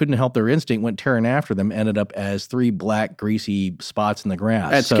 dogs who couldn't help their instinct went tearing after them, ended up as 3 black, greasy spots in the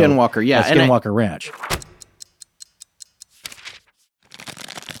grass. At Skinwalker, yeah. At Skinwalker Ranch.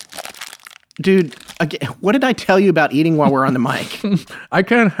 Dude, Again, what did I tell you about eating while we're on the mic? I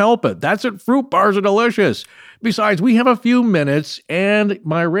can't help it. That's it. Fruit bars are delicious. Besides, we have a few minutes, and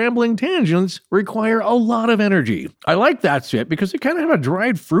my rambling tangents require a lot of energy. I like That's It because they kind of have a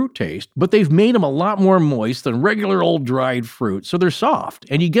dried fruit taste, but they've made them a lot more moist than regular old dried fruit, so they're soft,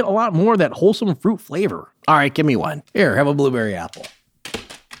 and you get a lot more of that wholesome fruit flavor. All right, give me one. Here, have a blueberry apple.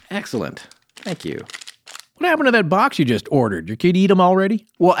 Excellent. Thank you. What happened to that box you just ordered? Your kid eat them already?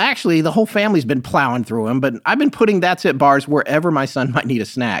 Well, actually, the whole family's been plowing through them, but I've been putting That's It bars wherever my son might need a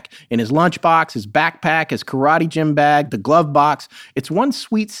snack. In his lunchbox, his backpack, his karate gym bag, the glove box. It's one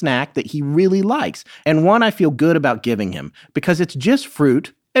sweet snack that he really likes, and one I feel good about giving him, because it's just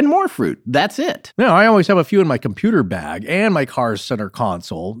fruit and more fruit. That's it. No, I always have a few in my computer bag and my car's center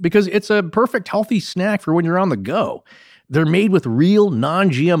console, because it's a perfect healthy snack for when you're on the go. They're made with real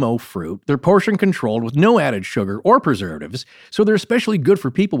non-GMO fruit. They're portion controlled with no added sugar or preservatives, so they're especially good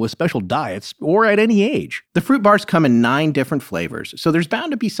for people with special diets or at any age. The fruit bars come in 9 different flavors, so there's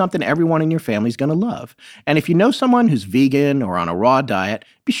bound to be something everyone in your family's going to love. And if you know someone who's vegan or on a raw diet,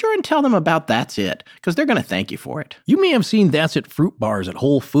 be sure and tell them about That's It, because they're going to thank you for it. You may have seen That's It fruit bars at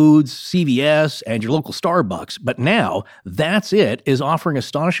Whole Foods, CVS, and your local Starbucks, but now That's It is offering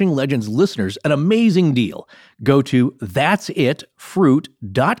Astonishing Legends listeners an amazing deal. Go to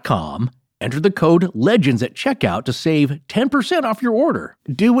that'sitfruit.com, enter the code LEGENDS at checkout to save 10% off your order.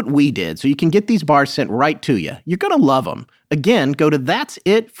 Do what we did so you can get these bars sent right to you. You're going to love them. Again, go to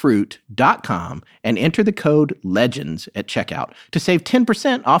that'sitfruit.com and enter the code LEGENDS at checkout to save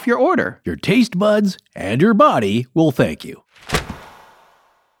 10% off your order. Your taste buds and your body will thank you.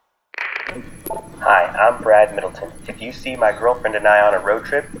 Hi, I'm Brad Middleton. If you see my girlfriend and I on a road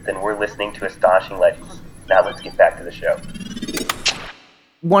trip, then we're listening to Astonishing Legends. Now let's get back to the show.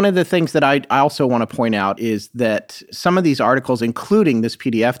 One of the things that I also want to point out is that some of these articles, including this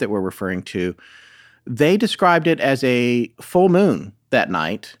PDF that we're referring to, they described it as a full moon that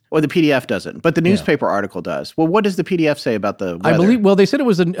night. Or the PDF doesn't, but the newspaper article does. Well, what does the PDF say about the weather? They said it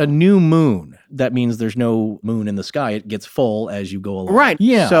was a new moon. That means there's no moon in the sky. It gets full as you go along. Right.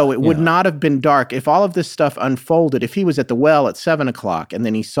 Yeah. So it would not have been dark if all of this stuff unfolded. If he was at the well at 7 o'clock and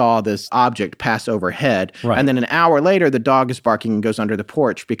then he saw this object pass overhead, and then an hour later the dog is barking and goes under the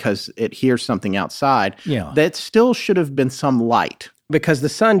porch because it hears something outside, that still should have been some light. Because the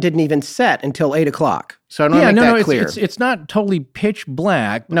sun didn't even set until 8 o'clock. So I want to make that clear. It's not totally pitch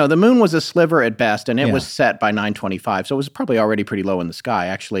black. No, the moon was a sliver at best, and it was set by 9:25. So it was probably already pretty low in the sky,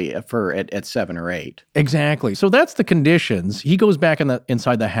 actually, at 7 or 8. Exactly. So that's the conditions. He goes back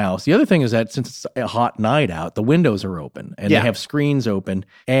inside the house. The other thing is that since it's a hot night out, the windows are open, and they have screens open.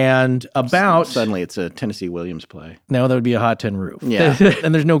 And Suddenly it's a Tennessee Williams play. No, that would be a hot tin roof. Yeah.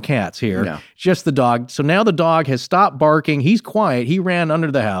 And there's no cats here. No. Just the dog. So now the dog has stopped barking. He's quiet. He ran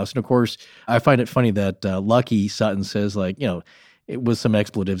under the house. And of course, I find it funny that Lucky Sutton says, it was some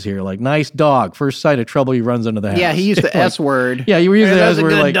expletives here, like, nice dog. First sight of trouble, he runs under the house. Yeah, he used the S word. Yeah, he used the S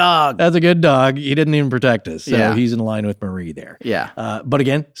word. That's a good dog. That's a good dog. He didn't even protect us. So he's in line with Marie there. Yeah. But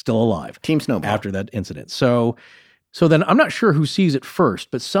again, still alive. Team Snowball. After that incident. So then I'm not sure who sees it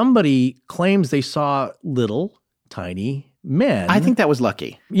first, but somebody claims they saw little, tiny men. I think that was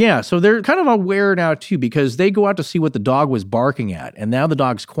Lucky. Yeah, so they're kind of aware now too, because they go out to see what the dog was barking at, and now the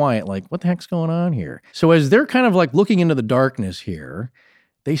dog's quiet, like, what the heck's going on here? So as they're kind of like looking into the darkness here,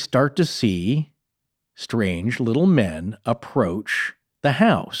 they start to see strange little men approach the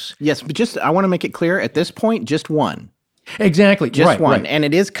house. Yes, but I want to make it clear, at this point, just one. Exactly. Just one. Right. And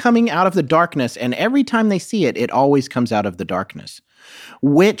it is coming out of the darkness, and every time they see it, it always comes out of the darkness,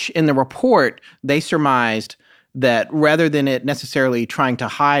 which in the report, they surmised that rather than it necessarily trying to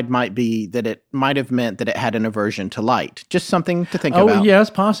hide might be that it might have meant that it had an aversion to light. Just something to think about. Oh, yes,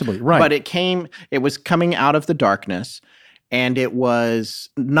 possibly. Right. But it was coming out of the darkness, and it was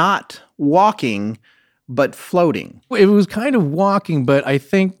not walking, but floating. It was kind of walking, but I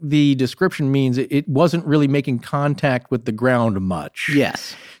think the description means it wasn't really making contact with the ground much.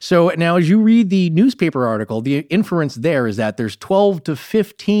 Yes. So now as you read the newspaper article, the inference there is that there's 12 to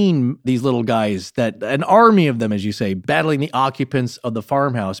 15 these little guys, that an army of them, as you say, battling the occupants of the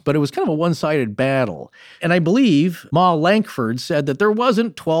farmhouse. But it was kind of a one-sided battle. And I believe Ma Lankford said that there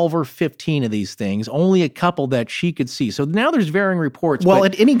wasn't 12 or 15 of these things, only a couple that she could see. So now there's varying reports. Well,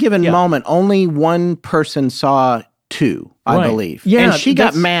 at any given moment, only one person saw 2, I believe. Yeah, and she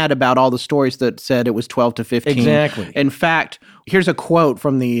got mad about all the stories that said it was 12 to 15. Exactly. In fact, here's a quote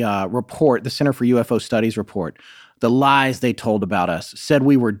from the report, the Center for UFO Studies report. The lies they told about us, said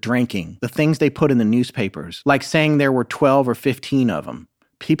we were drinking, the things they put in the newspapers, like saying there were 12 or 15 of them.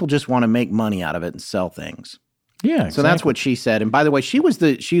 People just want to make money out of it and sell things. Yeah, exactly. So that's what she said. And by the way,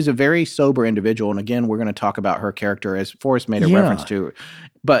 she's a very sober individual. And again, we're going to talk about her character as Forrest made a reference to.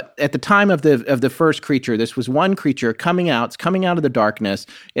 But at the time of the first creature, this was one creature coming out. It's coming out of the darkness.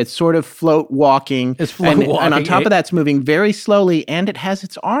 It's sort of float walking. And on top of that, it's moving very slowly, and it has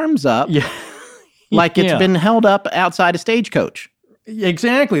its arms up. Yeah. Like it's been held up outside a stagecoach.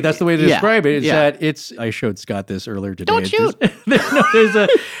 Exactly. That's the way to describe it. It's that it's. I showed Scott this earlier today. Don't shoot.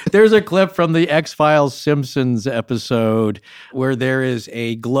 There's a clip from the X-Files Simpsons episode where there is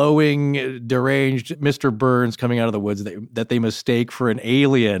a glowing, deranged Mr. Burns coming out of the woods that they mistake for an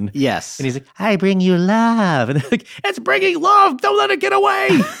alien. Yes. And he's like, "I bring you love." And they're like, "It's bringing love. Don't let it get away.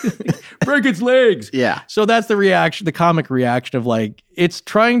 Break its legs." Yeah. So that's the reaction, the comic reaction of like, it's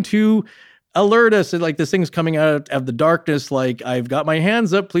trying to alert us, and like this thing's coming out of the darkness, like, "I've got my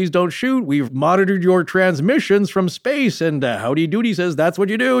hands up, please don't shoot. We've monitored your transmissions from space." And Howdy Doody says, "That's what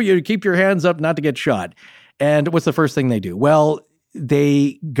you do. You keep your hands up not to get shot." And what's the first thing they do? Well,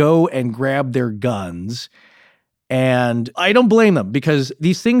 they go and grab their guns. And I don't blame them, because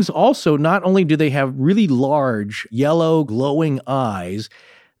these things also, not only do they have really large, yellow, glowing eyes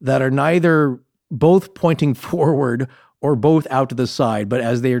that are neither both pointing forward or both out to the side, but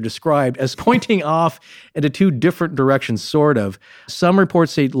as they are described as pointing off into two different directions, sort of. Some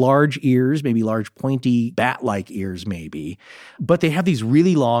reports say large ears, maybe large pointy bat-like ears maybe, but they have these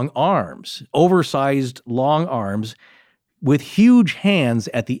really long arms, oversized long arms with huge hands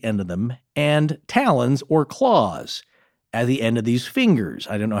at the end of them and talons or claws at the end of these fingers.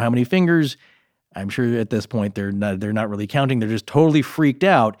 I don't know how many fingers. I'm sure at this point they're not really counting. They're just totally freaked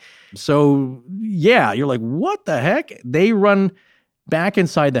out. So yeah, you're like, what the heck? They run back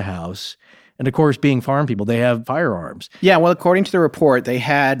inside the house. And of course, being farm people, they have firearms. Yeah, well, according to the report, they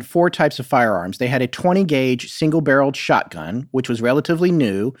had 4 types of firearms. They had a 20-gauge single-barreled shotgun, which was relatively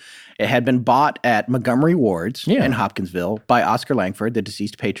new. It had been bought at Montgomery Ward's in Hopkinsville by Oscar Langford, the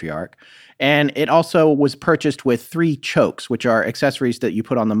deceased patriarch. And it also was purchased with 3 chokes, which are accessories that you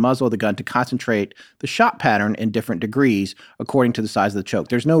put on the muzzle of the gun to concentrate the shot pattern in different degrees according to the size of the choke.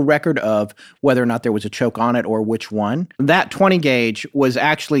 There's no record of whether or not there was a choke on it or which one. That 20 gauge was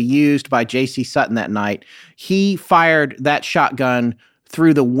actually used by J.C. Sutton that night. He fired that shotgun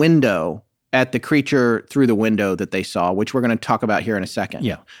through the window at the creature through the window that they saw, which we're going to talk about here in a second.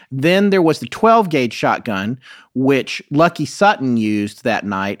 Yeah. Then there was the 12-gauge shotgun, which Lucky Sutton used that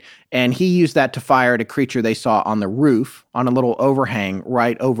night, and he used that to fire at a creature they saw on the roof, on a little overhang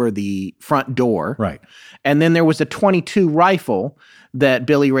right over the front door. Right. And then there was a .22 rifle that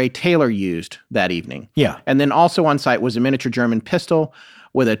Billy Ray Taylor used that evening. Yeah. And then also on site was a miniature German pistol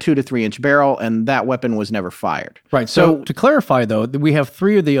with a 2 to 3 inch barrel, and that weapon was never fired. Right. So to clarify, though, we have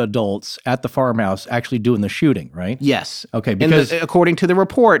 3 of the adults at the farmhouse actually doing the shooting, right? Yes. Okay. Because according to the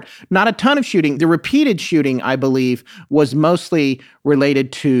report, not a ton of shooting. The repeated shooting, I believe, was mostly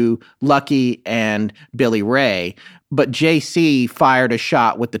related to Lucky and Billy Ray. But JC fired a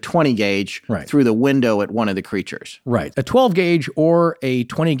shot with the 20 gauge through the window at one of the creatures. Right. A 12 gauge or a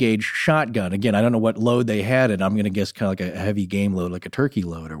 20 gauge shotgun. Again, I don't know what load they had, and I'm going to guess kind of like a heavy game load, like a turkey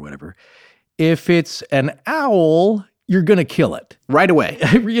load or whatever. If it's an owl, you're going to kill it. Right away.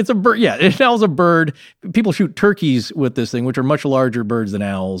 It's a bird. Yeah, an owl's a bird. People shoot turkeys with this thing, which are much larger birds than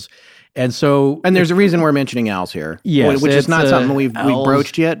owls. And there's a reason we're mentioning owls here. Yes, which is not something we've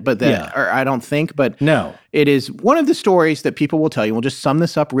broached yet, but or I don't think. But no, it is one of the stories that people will tell you. We'll just sum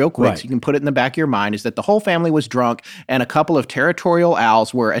this up real quick so you can put it in the back of your mind, is that the whole family was drunk and a couple of territorial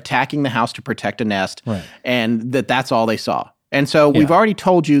owls were attacking the house to protect a nest, and that's all they saw. And so we've already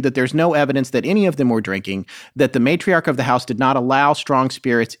told you that there's no evidence that any of them were drinking, that the matriarch of the house did not allow strong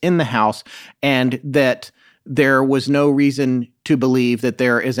spirits in the house, and that there was no reason to believe that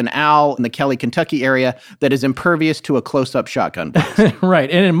there is an owl in the Kelly, Kentucky area that is impervious to a close-up shotgun blast.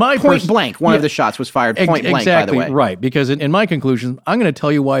 Right. And in my point blank, one of the shots was fired point blank, by the way. Right. Because in my conclusion, I'm going to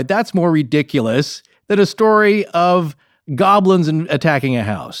tell you why that's more ridiculous than a story of goblins and attacking a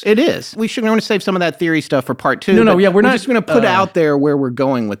house. It is. We want to save some of that theory stuff for part 2. No, we're not just going to put out there where we're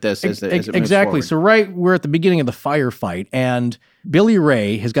going with this as it moves exactly. forward. So we're at the beginning of the firefight, and Billy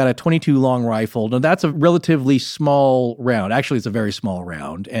Ray has got a .22 long rifle. Now, that's a relatively small round. Actually, it's a very small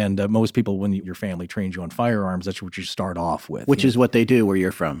round, and most people, when your family trains you on firearms, that's what you start off with. Which is what they do where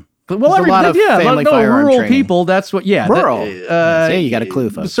you're from. Well, a lot of family firearm rural training. People, that's what, Rural. You got a clue,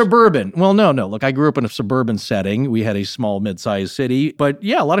 folks. Suburban. Well, no. Look, I grew up in a suburban setting. We had a small, mid-sized city. But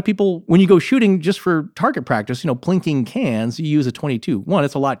yeah, a lot of people, when you go shooting just for target practice, plinking cans, you use a .22. One,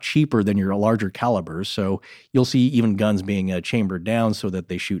 it's a lot cheaper than your larger calibers. So you'll see even guns being chambered down so that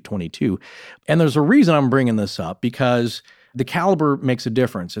they shoot .22. And there's a reason I'm bringing this up, because The caliber makes a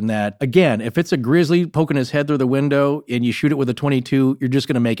difference in that, again, if it's a grizzly poking his head through the window and you shoot it with a .22, you're just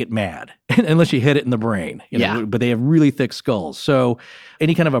going to make it mad, unless you hit it in the brain. But they have really thick skulls. So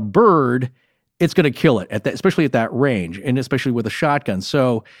any kind of a bird, it's going to kill it, especially at that range, and especially with a shotgun.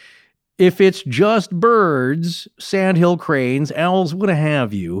 So if it's just birds, sandhill cranes, owls, what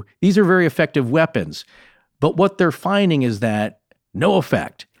have you, these are very effective weapons. But what they're finding is that no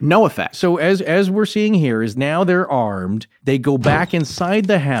effect. No effect. So as we're seeing here is now they're armed. They go back inside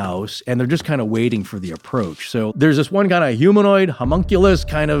the house and they're just kind of waiting for the approach. So there's this one kind of humanoid, homunculus,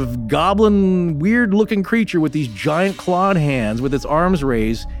 kind of goblin, weird looking creature with these giant clawed hands with its arms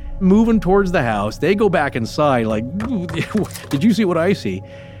raised, moving towards the house. They go back inside like, did you see what I see?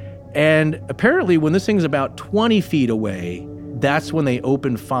 And apparently when this thing's about 20 feet away, that's when they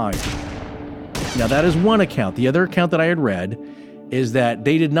open fire. Now that is one account. The other account that I had read is that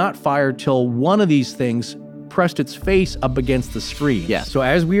they did not fire till one of these things pressed its face up against the screen. Yes. So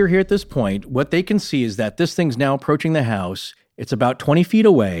as we are here at this point, what they can see is that this thing's now approaching the house. It's about 20 feet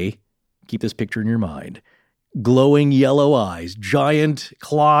away. Keep this picture in your mind. Glowing yellow eyes, giant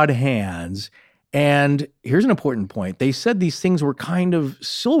clawed hands. And here's an important point. They said these things were kind of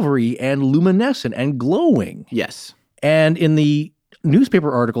silvery and luminescent and glowing. Yes. And in the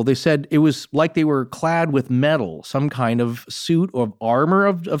newspaper article, they said it was like they were clad with metal, some kind of suit or armor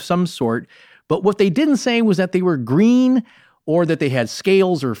of some sort. But what they didn't say was that they were green or that they had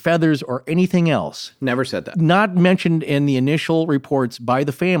scales or feathers or anything else. Never said that. Not mentioned in the initial reports by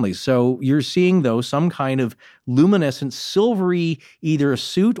the families. So you're seeing, though, some kind of luminescent, silvery, either a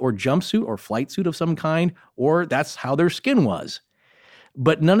suit or jumpsuit or flight suit of some kind, or that's how their skin was.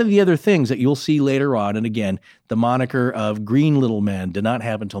 But none of the other things that you'll see later on, and again, the moniker of green little men did not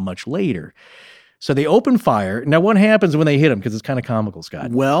happen until much later. So they open fire. Now, what happens when they hit them? Because it's kind of comical, Scott.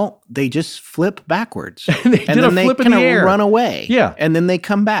 Well, they just flip backwards. They did a flip in the air. Run away. Yeah. And then they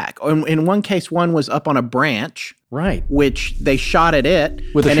come back. In one case, one was up on a branch. Right. Which they shot at it.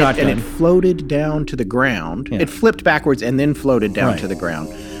 With a shotgun. And it floated down to the ground. Yeah. It flipped backwards and then floated down Right. to the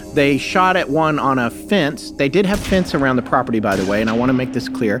ground. They shot at one on a fence. They did have fence around the property, by the way, and I want to make this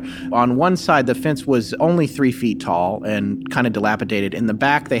clear. On one side, the fence was only 3 feet tall and kind of dilapidated. In the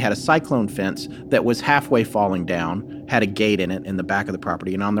back, they had a cyclone fence that was halfway falling down, had a gate in it in the back of the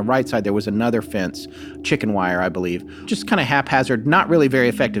property. And on the right side, there was another fence, chicken wire, I believe. Just kind of haphazard, not really very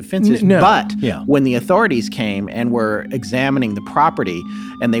effective fences. No. But Yeah. when the authorities came and were examining the property,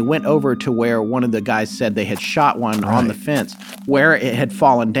 and they went over to where one of the guys said they had shot one on the fence, where it had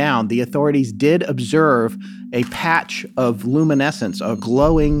fallen down, the authorities did observe a patch of luminescence, a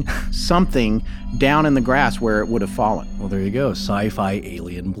glowing something down in the grass where it would have fallen. Well, there you go. Sci-fi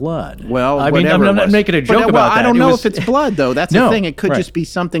alien blood. Well, I mean, whatever I'm not it was. making a joke But, about that. I don't It know was- if it's blood, though. That's No, the thing. It could right. just be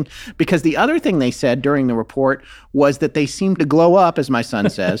something. Because the other thing they said during the report was that they seemed to glow up, as my son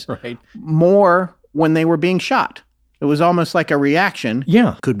says, Right. more when they were being shot. It was almost like a reaction.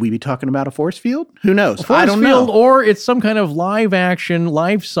 Yeah. Could we be talking about a force field? Who knows? Force I don't field, know. or it's some kind of live action,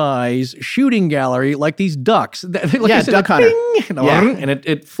 life size shooting gallery like these ducks. Like Yeah, I said, duck the hunter. bing, Yeah. and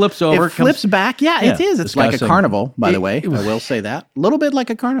it flips over. It flips back. Yeah, it Yeah, is. It's it's like a disgusting. carnival, by the way. It was- I will say that. A little bit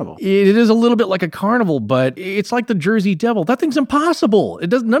like a carnival. It is a little bit like a carnival, but it's like the Jersey Devil. That thing's impossible. It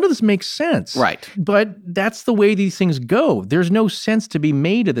does. None of this makes sense. Right. But that's the way these things go. There's no sense to be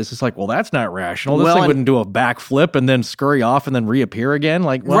made of this. It's like, well, that's not rational. This Well, thing and- wouldn't do a backflip and then scurry off and then reappear again.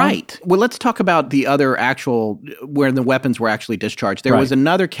 Like, well, Right. Well, let's talk about the other actual, where the weapons were actually discharged. There was Right.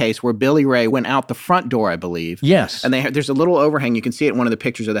 another case where Billy Ray went out the front door, I believe. Yes. And there's a little overhang. You can see it in one of the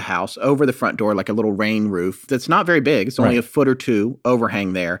pictures of the house over the front door, like a little rain roof. That's not very big. It's only Right. a foot or two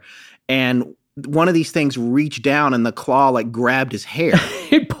overhang there. And one of these things reached down and the claw like grabbed his hair.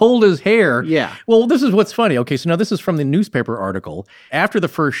 It pulled his hair. Yeah. Well, this is what's funny. Okay, so now this is from the newspaper article. After the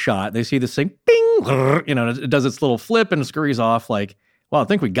first shot, they see this thing, bing, it does its little flip and scurries off like, well, I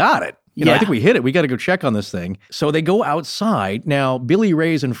think we got it. I Yeah. think we hit it. We got to go check on this thing. So they go outside. Now, Billy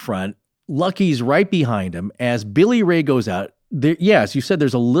Ray's in front. Lucky's right behind him. As Billy Ray goes out, yes, you said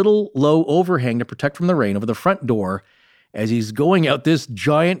there's a little low overhang to protect from the rain over the front door. As he's going out, this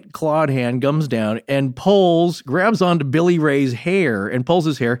giant clawed hand comes down and grabs onto Billy Ray's hair and pulls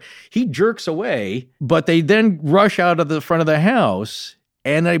his hair. He jerks away, but they then rush out of the front of the house.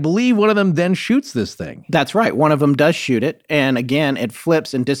 And I believe one of them then shoots this thing. That's right. One of them does shoot it. And again, it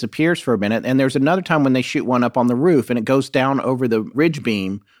flips and disappears for a minute. And there's another time when they shoot one up on the roof and it goes down over the ridge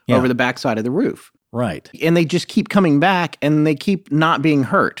beam Yeah. over the backside of the roof. Right. And they just keep coming back and they keep not being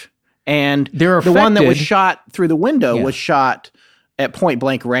hurt. And They're the one that was affected. shot through the window Yeah. was shot at point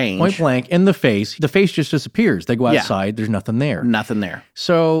blank range. Point blank in the face. The face just disappears. They go outside. There's nothing there. Nothing there.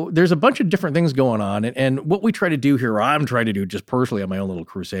 So there's a bunch of different things going on. And what we try to do here, or I'm trying to do just personally on my own little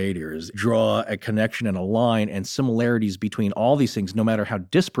crusade here, is draw a connection and a line and similarities between all these things, no matter how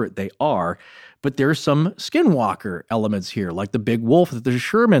disparate they are. But there's some skinwalker elements here, like the big wolf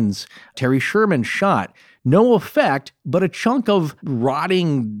that Terry Sherman shot. No effect, but a chunk of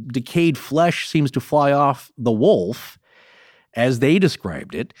rotting, decayed flesh seems to fly off the wolf, as they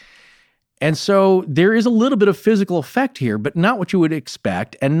described it. And so there is a little bit of physical effect here, but not what you would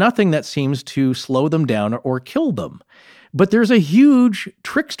expect, and nothing that seems to slow them down or kill them. But there's a huge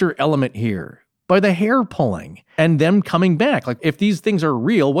trickster element here by the hair pulling and them coming back. Like, if these things are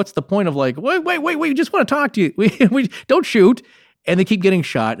real, what's the point of like, wait, we just want to talk to you. We don't shoot. And they keep getting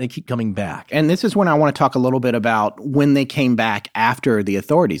shot, and they keep coming back. And this is when I want to talk a little bit about when they came back after the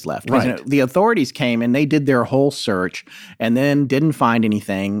authorities left. Right. You know, the authorities came, and they did their whole search and then didn't find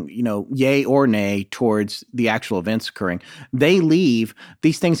anything, yay or nay, towards the actual events occurring. They leave.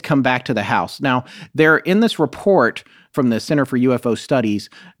 These things come back to the house. Now, they're in this report from the Center for UFO Studies.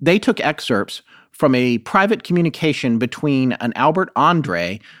 They took excerpts from a private communication between an Albert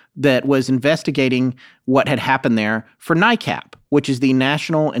Andre that was investigating what had happened there for NICAP, which is the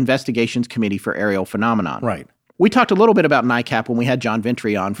National Investigations Committee for Aerial Phenomenon. Right. We talked a little bit about NICAP when we had John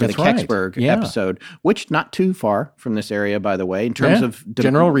Ventry on for the Kecksburg episode, which not too far from this area, by the way, in terms of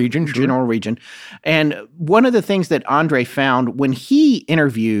general region. Sure. General region. And one of the things that Andre found when he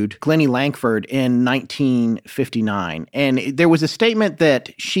interviewed Glennie Langford in 1959, and there was a statement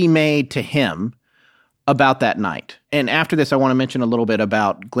that she made to him about that night. And after this, I want to mention a little bit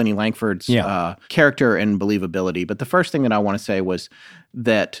about Glennie Langford's character and believability. But the first thing that I want to say was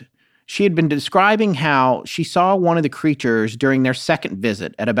that she had been describing how she saw one of the creatures during their second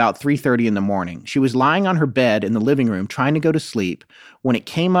visit at about 3:30 in the morning. She was lying on her bed in the living room trying to go to sleep when it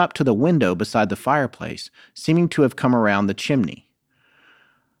came up to the window beside the fireplace, seeming to have come around the chimney.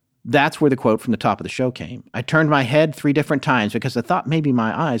 That's where the quote from the top of the show came. I turned my head 3 different times because I thought maybe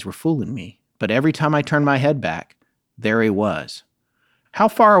my eyes were fooling me. But every time I turned my head back, there he was. How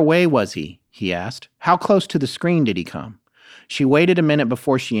far away was he? He asked. How close to the screen did he come? She waited a minute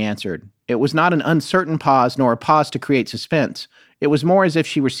before she answered. It was not an uncertain pause nor a pause to create suspense. It was more as if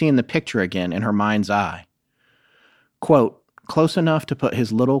she were seeing the picture again in her mind's eye. Quote, close enough to put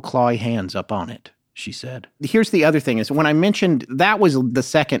his little clawy hands up on it, she said. Here's the other thing is when I mentioned that was the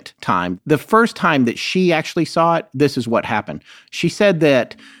second time, the first time that she actually saw it, this is what happened. She said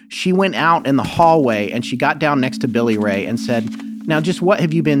that she went out in the hallway and she got down next to Billy Ray and said, now just what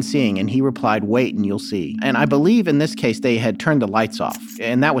have you been seeing? And he replied, wait and you'll see. And I believe in this case they had turned the lights off.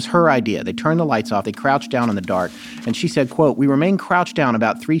 And that was her idea. They turned the lights off. They crouched down in the dark. And she said, quote, we remained crouched down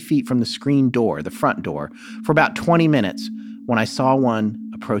about 3 feet from the screen door, the front door, for about 20 minutes when I saw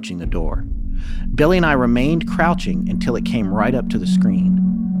one approaching the door. Billy and I remained crouching until it came right up to the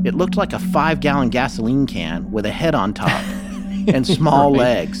screen. It looked like a 5-gallon gasoline can with a head on top and small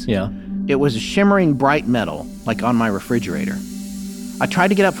legs. Yeah. It was a shimmering bright metal, like on my refrigerator. I tried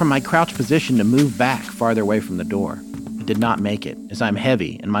to get up from my crouched position to move back farther away from the door. I did not make it, as I'm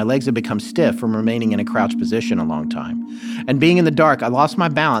heavy, and my legs had become stiff from remaining in a crouched position a long time. And being in the dark, I lost my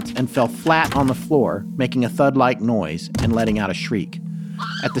balance and fell flat on the floor, making a thud-like noise and letting out a shriek.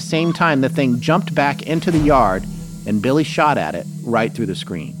 At the same time, the thing jumped back into the yard, and Billy shot at it right through the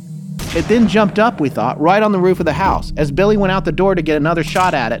screen. It then jumped up, we thought, right on the roof of the house. As Billy went out the door to get another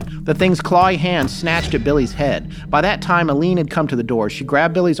shot at it, the thing's clawy hand snatched at Billy's head. By that time, Aline had come to the door. She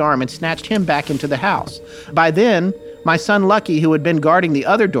grabbed Billy's arm and snatched him back into the house. By then, my son Lucky, who had been guarding the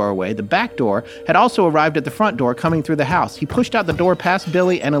other doorway, the back door, had also arrived at the front door coming through the house. He pushed out the door past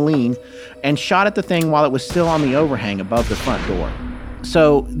Billy and Aline and shot at the thing while it was still on the overhang above the front door.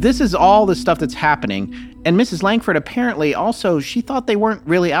 So this is all the stuff that's happening. And Mrs. Langford apparently also, she thought they weren't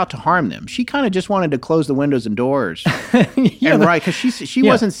really out to harm them. She kind of just wanted to close the windows and doors. Right, because she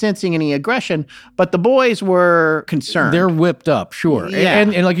wasn't sensing any aggression, but the boys were concerned. They're whipped up, sure. Yeah.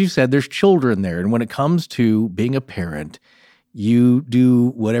 And like you said, there's children there. And when it comes to being a parent, you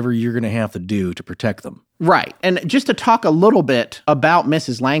do whatever you're going to have to do to protect them. Right. And just to talk a little bit about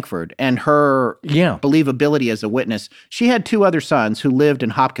Mrs. Langford and her believability as a witness, she had 2 other sons who lived in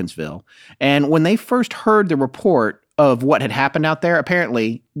Hopkinsville. And when they first heard the report of what had happened out there,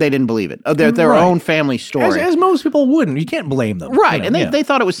 apparently they didn't believe it. Their own family story. As most people wouldn't. You can't blame them. Right. And they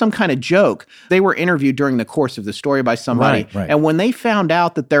thought it was some kind of joke. They were interviewed during the course of the story by somebody. Right. And when they found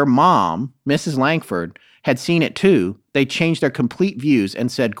out that their mom, Mrs. Langford, had seen it too, they changed their complete views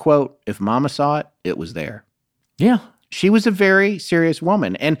and said, quote, if Mama saw it, it was there. Yeah. She was a very serious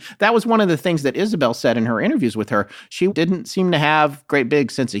woman. And that was one of the things that Isabel said in her interviews with her. She didn't seem to have great big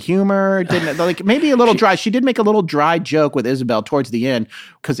sense of humor, didn't like maybe a little dry. She did make a little dry joke with Isabel towards the end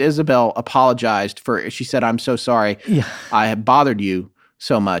because Isabel apologized she said, "I'm so sorry. Yeah. I have bothered you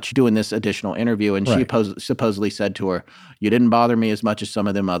so much doing this additional interview." And she supposedly said to her, "You didn't bother me as much as some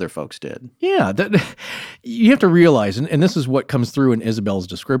of them other folks did." Yeah, you have to realize, and this is what comes through in Isabel's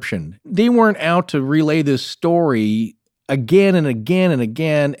description, they weren't out to relay this story again and again and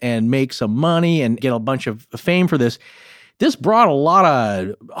again and make some money and get a bunch of fame for this. This brought a lot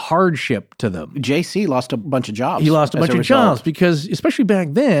of hardship to them. JC lost a bunch of jobs. He lost a bunch of jobs because, especially back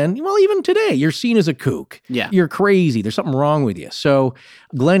then, well, even today, you're seen as a kook. Yeah. You're crazy. There's something wrong with you. So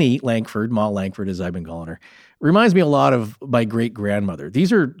Glennie Langford, Ma Langford as I've been calling her, reminds me a lot of my great-grandmother.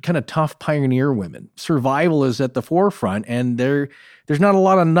 These are kind of tough pioneer women. Survival is at the forefront, and there's not a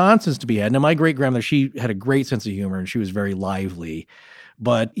lot of nonsense to be had. Now, my great-grandmother, she had a great sense of humor, and she was very lively.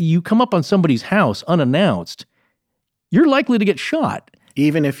 But you come up on somebody's house unannounced, you're likely to get shot.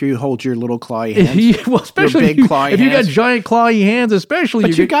 Even if you hold your little clawy hands. Well, especially your big clawy if you got hands. giant clawy hands, especially.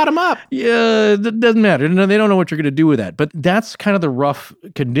 But you got them up. Yeah, it doesn't matter. No, they don't know what you're going to do with that. But that's kind of the rough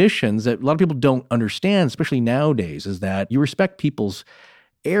conditions that a lot of people don't understand, especially nowadays, is that you respect people's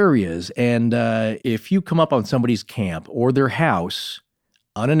areas. And if you come up on somebody's camp or their house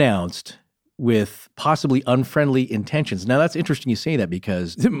unannounced with possibly unfriendly intentions. Now, that's interesting you say that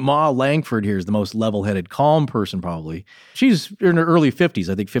because Ma Langford here is the most level-headed, calm person probably. She's in her early 50s,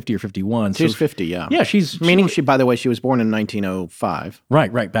 I think 50 or 51. She's 50, yeah. Yeah, Meaning, by the way, she was born in 1905.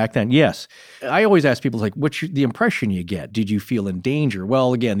 Right, back then, yes. I always ask people, like, what's the impression you get? Did you feel in danger?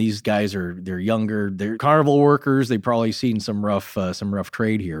 Well, again, these guys they're younger, they're carnival workers, they've probably seen some rough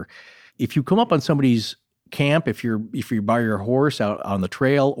trade here. If you come up on somebody's camp, if you're by your horse out on the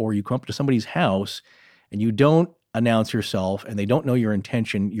trail, or you come up to somebody's house and you don't announce yourself and they don't know your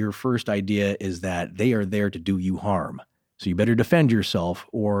intention, your first idea is that they are there to do you harm. So you better defend yourself,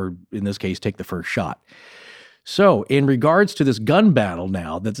 or in this case, take the first shot. So in regards to this gun battle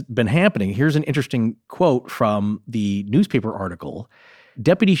now that's been happening, here's an interesting quote from the newspaper article.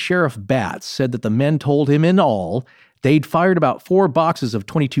 Deputy Sheriff Batts said that the men told him in all they'd fired about 4 boxes of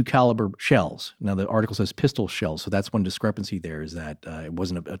 .22 caliber shells. Now, the article says pistol shells, so that's one discrepancy there, is that it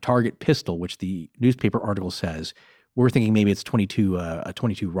wasn't a target pistol, which the newspaper article says. We're thinking maybe it's a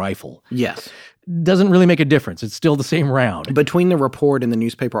 .22 rifle. Yes. Doesn't really make a difference. It's still the same round. Between the report and the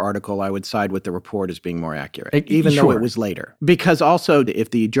newspaper article, I would side with the report as being more accurate, even though it was later. Because also, if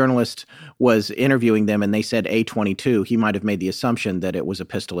the journalist was interviewing them and they said A22, he might have made the assumption that it was a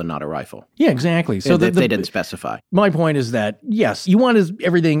pistol and not a rifle. Yeah, exactly. So they didn't specify. My point is that, yes, you want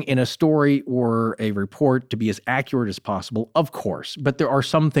everything in a story or a report to be as accurate as possible, of course. But there are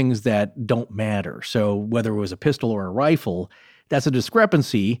some things that don't matter. So whether it was a pistol or a rifle, that's a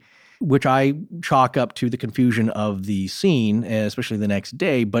discrepancy, which I chalk up to the confusion of the scene, especially the next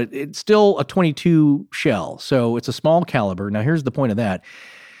day, but it's still a .22 shell, so it's a small caliber. Now, here's the point of that.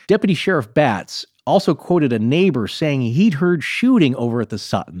 Deputy Sheriff Batts also quoted a neighbor saying he'd heard shooting over at the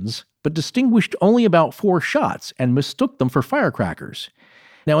Suttons, but distinguished only about 4 shots and mistook them for firecrackers.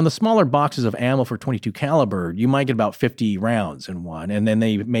 Now, in the smaller boxes of ammo for .22 caliber, you might get about 50 rounds in one, and then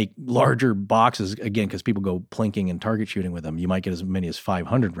they make larger boxes, again, because people go plinking and target shooting with them. You might get as many as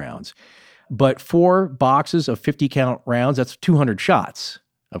 500 rounds. But 4 boxes of 50-count rounds, that's 200 shots.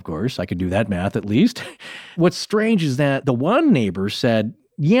 Of course, I could do that math at least. What's strange is that the one neighbor said,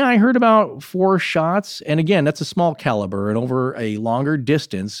 yeah, I heard about 4 shots, and again, that's a small caliber, and over a longer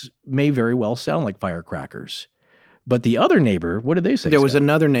distance may very well sound like firecrackers. But the other neighbor, what did they say? There was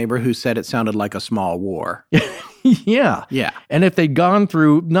another neighbor who said it sounded like a small war. Yeah. Yeah. And if they'd gone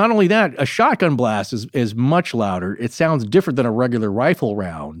through, not only that, a shotgun blast is much louder. It sounds different than a regular rifle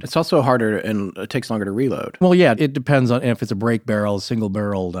round. It's also harder and it takes longer to reload. Well, yeah, it depends on if it's a break barrel,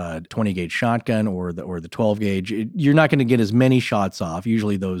 single-barreled 20-gauge shotgun or the 12-gauge. You're not going to get as many shots off.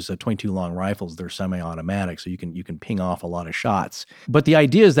 Usually those .22 long rifles, they're semi-automatic, so you can ping off a lot of shots. But the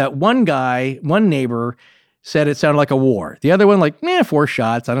idea is that one neighbor said it sounded like a war. The other one, 4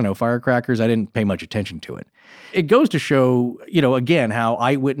 shots. I don't know, firecrackers. I didn't pay much attention to it. It goes to show, again, how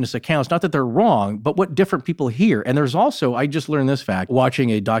eyewitness accounts, not that they're wrong, but what different people hear. And there's also, I just learned this fact, watching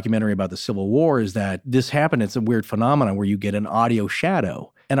a documentary about the Civil War, is that this happened. It's a weird phenomenon where you get an audio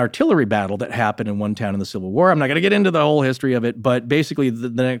shadow. An artillery battle that happened in one town in the Civil War. I'm not going to get into the whole history of it, but basically the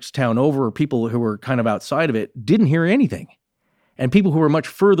next town over, people who were kind of outside of it didn't hear anything. And people who were much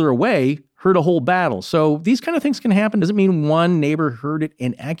further away heard a whole battle. So these kind of things can happen. Doesn't mean one neighbor heard it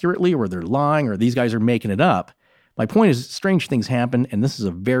inaccurately or they're lying or these guys are making it up. My point is, strange things happen, and this is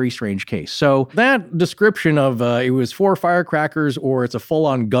a very strange case. So that description of it was 4 firecrackers or it's a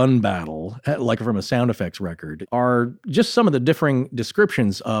full-on gun battle, like from a sound effects record, are just some of the differing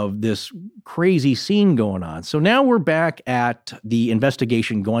descriptions of this crazy scene going on. So now we're back at the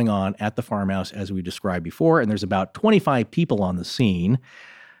investigation going on at the farmhouse as we described before, and there's about 25 people on the scene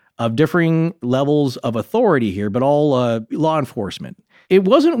of differing levels of authority here, but all law enforcement. It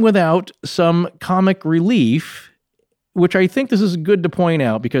wasn't without some comic relief, which I think this is good to point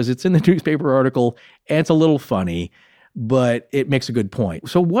out because it's in the newspaper article and it's a little funny, but it makes a good point.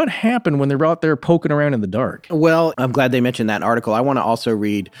 So what happened when they were out there poking around in the dark? Well, I'm glad they mentioned that article. I want to also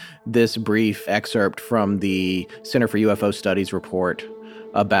read this brief excerpt from the Center for UFO Studies report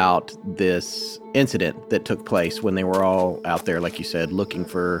about this incident that took place when they were all out there, like you said, looking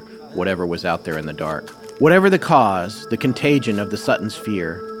for whatever was out there in the dark. Whatever the cause, the contagion of the Suttons'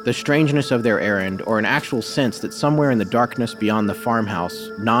 fear, the strangeness of their errand, or an actual sense that somewhere in the darkness beyond the farmhouse,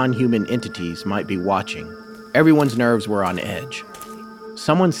 non-human entities might be watching, everyone's nerves were on edge.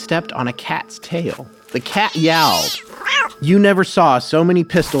 Someone stepped on a cat's tail. The cat yowled. You never saw so many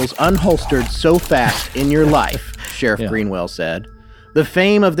pistols unholstered so fast in your life, Sheriff Greenwell said. The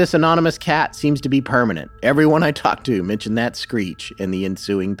fame of this anonymous cat seems to be permanent. Everyone I talked to mentioned that screech and the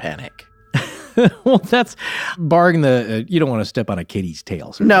ensuing panic. Well, that's barring the, you don't want to step on a kitty's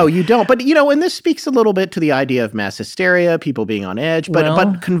tail. Certainly. No, you don't. But, and this speaks a little bit to the idea of mass hysteria, people being on edge.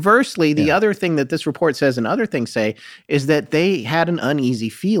 But conversely, the other thing that this report says and other things say is that they had an uneasy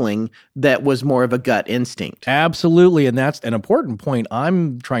feeling that was more of a gut instinct. Absolutely. And that's an important point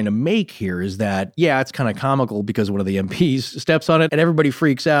I'm trying to make here is that, it's kind of comical because one of the MPs steps on it and everybody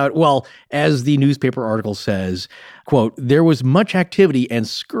freaks out. Well, as the newspaper article says, quote, there was much activity and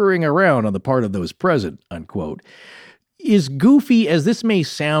scurrying around on the part of those present, unquote. As goofy as this may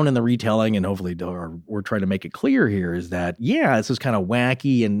sound in the retelling, and hopefully we're trying to make it clear here, is that, this is kind of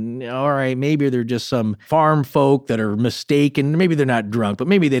wacky and, all right, maybe they're just some farm folk that are mistaken. Maybe they're not drunk, but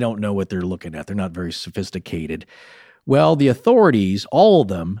maybe they don't know what they're looking at. They're not very sophisticated. Well, the authorities, all of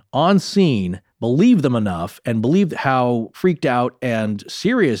them, on scene, believed them enough and believed how freaked out and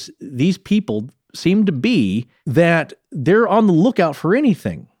serious these people seem to be that they're on the lookout for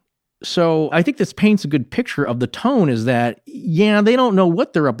anything. So I think this paints a good picture of the tone is that, they don't know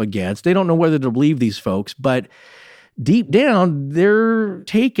what they're up against. They don't know whether to believe these folks, but deep down, they're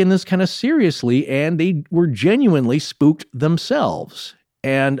taking this kind of seriously and they were genuinely spooked themselves.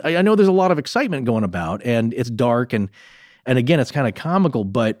 And I know there's a lot of excitement going about and it's dark and again, it's kind of comical,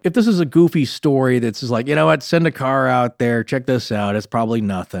 but if this is a goofy story that's just like, send a car out there, check this out, it's probably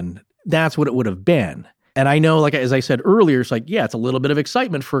nothing. That's what it would have been. And I know, like, as I said earlier, it's like, it's a little bit of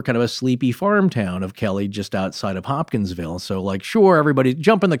excitement for kind of a sleepy farm town of Kelly just outside of Hopkinsville. So like, sure, everybody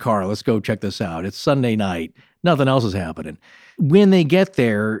jump in the car. Let's go check this out. It's Sunday night. Nothing else is happening. When they get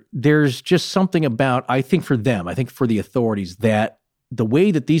there, there's just something about, I think for them, I think for the authorities, that the way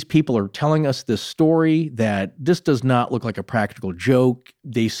that these people are telling us this story, that this does not look like a practical joke.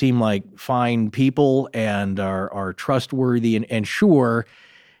 They seem like fine people and are trustworthy and sure,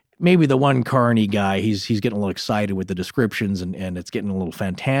 maybe the one Carney guy, he's getting a little excited with the descriptions and it's getting a little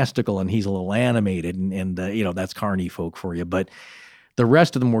fantastical and he's a little animated and that's Carney folk for you. But the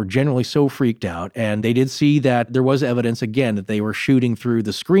rest of them were generally so freaked out and they did see that there was evidence, again, that they were shooting through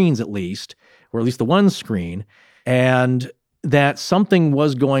the screens at least, or at least the one screen, and that something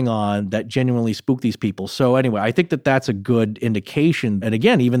was going on that genuinely spooked these people. So anyway, I think that that's a good indication. And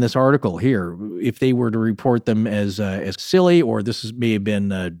again, even this article here, if they were to report them as silly, or may have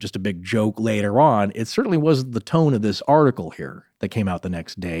been just a big joke later on, it certainly wasn't the tone of this article here that came out the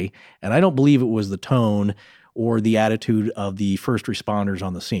next day. And I don't believe it was the tone or the attitude of the first responders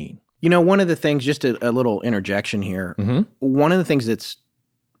on the scene. One of the things, just a little interjection here, one of the things that's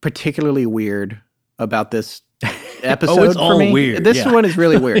particularly weird about this episode it's all for me. Weird. This one is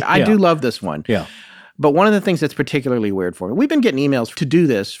really weird. I do love this one. Yeah. But one of the things that's particularly weird for me, we've been getting emails to do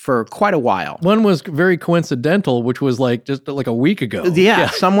this for quite a while. One was very coincidental, which was just like a week ago.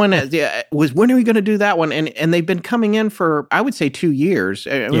 Someone was, when are we going to do that one? And they've been coming in for, I would say, 2 years.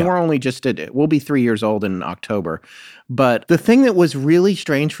 I mean, we're only we'll be 3 years old in October. But the thing that was really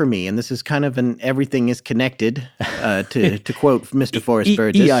strange for me, and this is kind of an everything is connected, to quote Mr. Forrest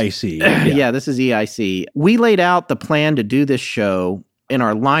Burgess. EIC. This is EIC. We laid out the plan to do this show in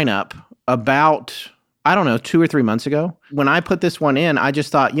our lineup about, 2 or 3 months ago. When I put this one in, I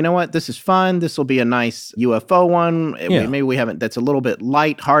just thought, you know what, this is fun. This will be a nice UFO one. Yeah. Maybe we haven't, that's a little bit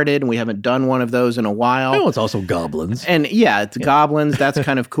lighthearted and we haven't done one of those in a while. Oh, it's also goblins. And it's goblins. That's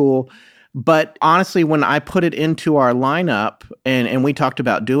kind of cool. But honestly, when I put it into our lineup and we talked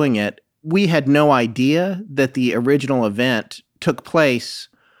about doing it, we had no idea that the original event took place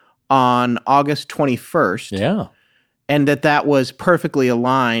on August 21st. Yeah. And that was perfectly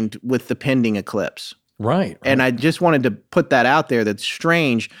aligned with the pending eclipse. Right. And I just wanted to put that out there. That's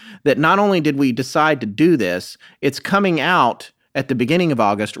strange that not only did we decide to do this, it's coming out at the beginning of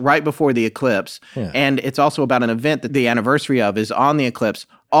August, right before the eclipse. Yeah. And it's also about an event that the anniversary of is on the eclipse.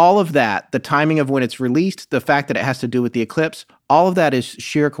 All of that, the timing of when it's released, the fact that it has to do with the eclipse, all of that is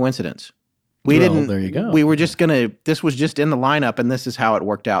sheer coincidence. There you go. We were just this was just in the lineup, and this is how it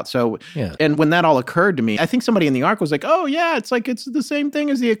worked out. So, Yeah. And when that all occurred to me, I think somebody in the arc was like, oh yeah, it's the same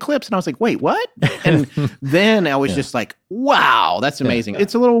thing as the eclipse. And I was like, wait, what? And then I was just like, wow, that's amazing.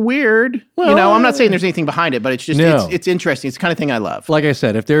 It's a little weird. Well, I'm not saying there's anything behind it, but it's just, it's interesting. It's the kind of thing I love. Like I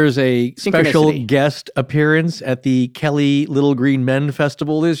said, if there's a special Synchronicity. guest appearance at the Kelly Little Green Men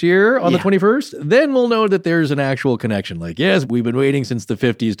Festival this year on the 21st, then we'll know that there's an actual connection. Like, yes, we've been waiting since the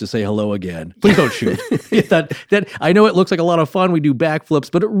 50s to say hello again. Please don't shoot. that I know it looks like a lot of fun. We do backflips,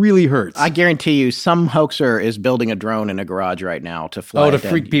 but it really hurts. I guarantee you some hoaxer is building a drone in a garage right now to fly to it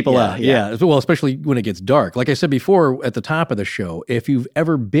freak in. people out. Yeah. Well, especially when it gets dark. Like I said before at the top of the show, if you've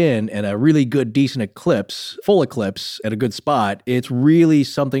ever been in a really good, decent eclipse, full eclipse at a good spot, it's really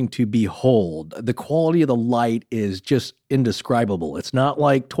something to behold. The quality of the light is just indescribable. It's not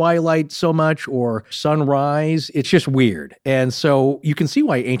like twilight so much or sunrise. It's just weird. And so you can see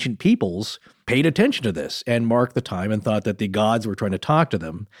why ancient peoples paid attention to this and marked the time and thought that the gods were trying to talk to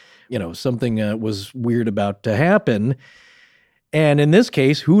them. Something was weird about to happen. And in this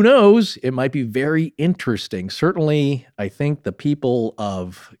case, who knows? It might be very interesting. Certainly, I think the people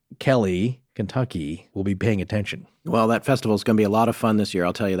of Kelly, Kentucky, will be paying attention. Well, that festival is going to be a lot of fun this year.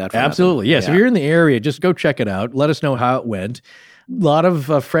 I'll tell you that. Absolutely. Yes. If you're in the area, just go check it out. Let us know how it went. A lot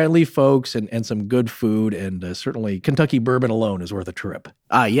of friendly folks and some good food, and certainly Kentucky bourbon alone is worth a trip.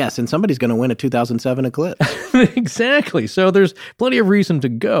 Yes, and somebody's going to win a 2007 eclipse. Exactly. So there's plenty of reason to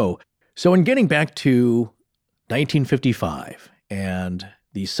go. So in getting back to 1955 and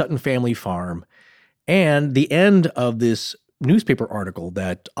the Sutton family farm and the end of this newspaper article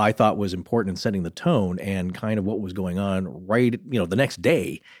that I thought was important in setting the tone and kind of what was going on right, the next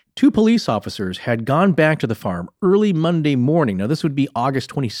day, 2 police officers had gone back to the farm early Monday morning. Now, this would be August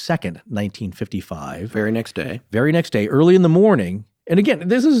 22nd, 1955. Very next day, early in the morning. And again,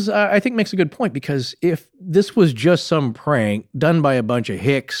 this is, I think, makes a good point, because if this was just some prank done by a bunch of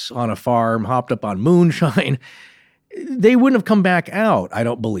hicks on a farm, hopped up on moonshine, they wouldn't have come back out, I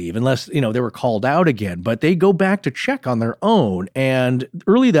don't believe, unless, they were called out again. But they go back to check on their own. And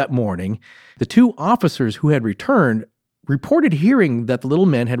early that morning, the 2 officers who had returned reported hearing that the little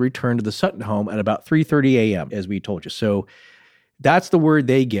men had returned to the Sutton home at about 3:30 a.m., as we told you. So that's the word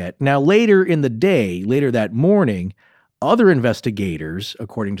they get. Now, later in the day, later that morning, other investigators,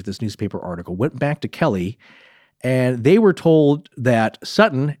 according to this newspaper article, went back to Kelly, and they were told that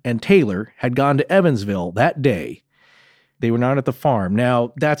Sutton and Taylor had gone to Evansville that day. They were not at the farm.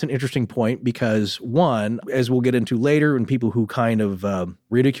 Now, that's an interesting point because, one, as we'll get into later, and people who kind of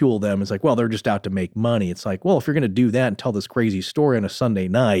ridicule them, it's like, well, they're just out to make money. It's like, well, if you're going to do that and tell this crazy story on a Sunday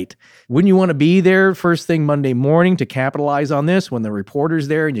night, wouldn't you want to be there first thing Monday morning to capitalize on this when the reporter's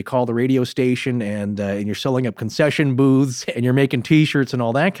there and you call the radio station and you're selling up concession booths and you're making T-shirts and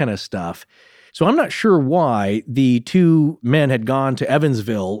all that kind of stuff? So I'm not sure why the 2 men had gone to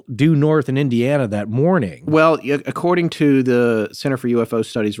Evansville, due north in Indiana, that morning. Well, according to the Center for UFO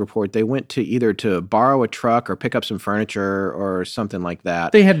Studies report, they went to either to borrow a truck or pick up some furniture or something like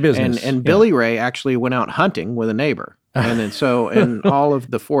that. They had business. And Billy Ray actually went out hunting with a neighbor. And all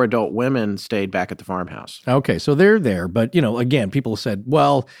of the 4 adult women stayed back at the farmhouse. Okay, so they're there. But, again, people said,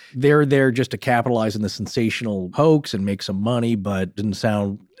 well, they're there just to capitalize on the sensational hoax and make some money, but didn't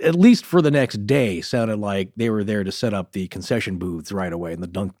sound, at least for the next day, sounded like they were there to set up the concession booths right away and the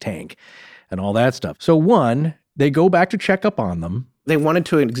dunk tank and all that stuff. So, one, they go back to check up on them. They wanted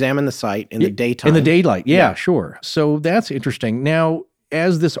to examine the site in the daytime. In the daylight, yeah, sure. So that's interesting. Now,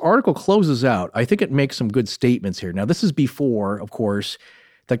 as this article closes out, I think it makes some good statements here. Now, this is before, of course,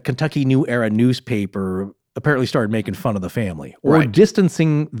 the Kentucky New Era newspaper apparently started making fun of the family or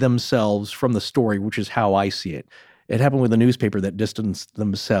distancing themselves from the story, which is how I see it. It happened with a newspaper that distanced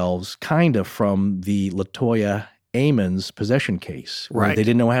themselves kind of from the LaToya Ammons possession case. Where they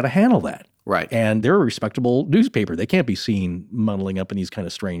didn't know how to handle that. Right. And they're a respectable newspaper. They can't be seen muddling up in these kind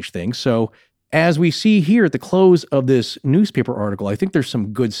of strange things. So as we see here at the close of this newspaper article, I think there's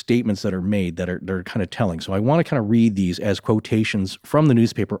some good statements that are made that are kind of telling. So I want to kind of read these as quotations from the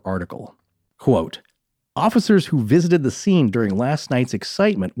newspaper article. Quote, "Officers who visited the scene during last night's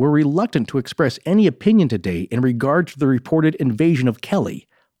excitement were reluctant to express any opinion today in regard to the reported invasion of Kelly.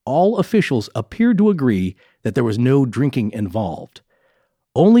 all officials appeared to agree that there was no drinking involved.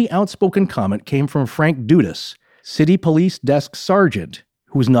 Only outspoken comment came from Frank Dudas, City Police Desk Sergeant,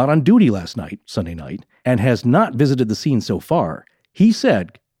 who was not on duty last night, Sunday night, and has not visited the scene so far. He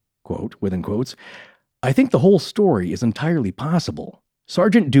said, quote, within quotes, "I think the whole story is entirely possible.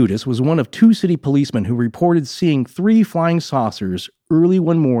 Sergeant Dudas was one of 2 city policemen who reported seeing 3 flying saucers early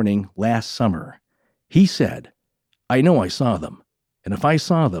one morning last summer. He said, 'I know I saw them, and if I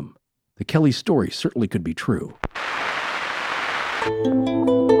saw them, the Kelly story certainly could be true.'"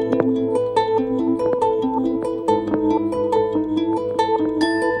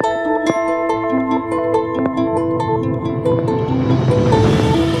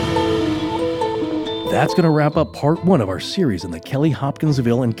 That's going to wrap up part 1 of our series on the Kelly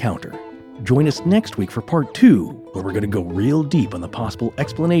Hopkinsville encounter. Join us next week for part 2, where we're going to go real deep on the possible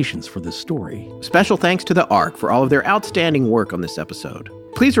explanations for this story. Special thanks to the ARC for all of their outstanding work on this episode.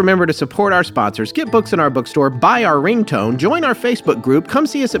 Please remember to support our sponsors, get books in our bookstore, buy our ringtone, join our Facebook group, come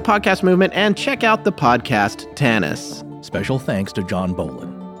see us at Podcast Movement, and check out the podcast Tanis. Special thanks to John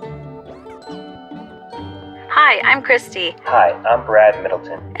Bolin. Hi, I'm Christy, Hi, I'm Brad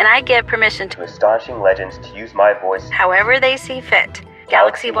Middleton. and I give permission to To Astonishing Legends to use my voice. however they see fit,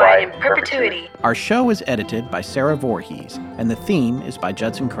 galaxy-wide in perpetuity. Our show is edited by Sarah Voorhees, and the theme is by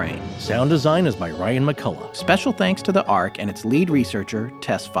Judson Crane. Sound design is by Ryan McCullough. Special thanks to the ARC and its lead researcher,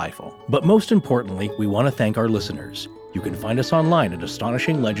 Tess Feifel. But most importantly, we want to thank our listeners. You can find us online at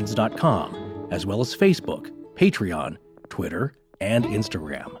astonishinglegends.com, as well as Facebook, Patreon, Twitter, and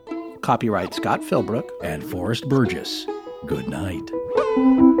Instagram. Copyright Scott Philbrook. And Forrest Burgess. Good night.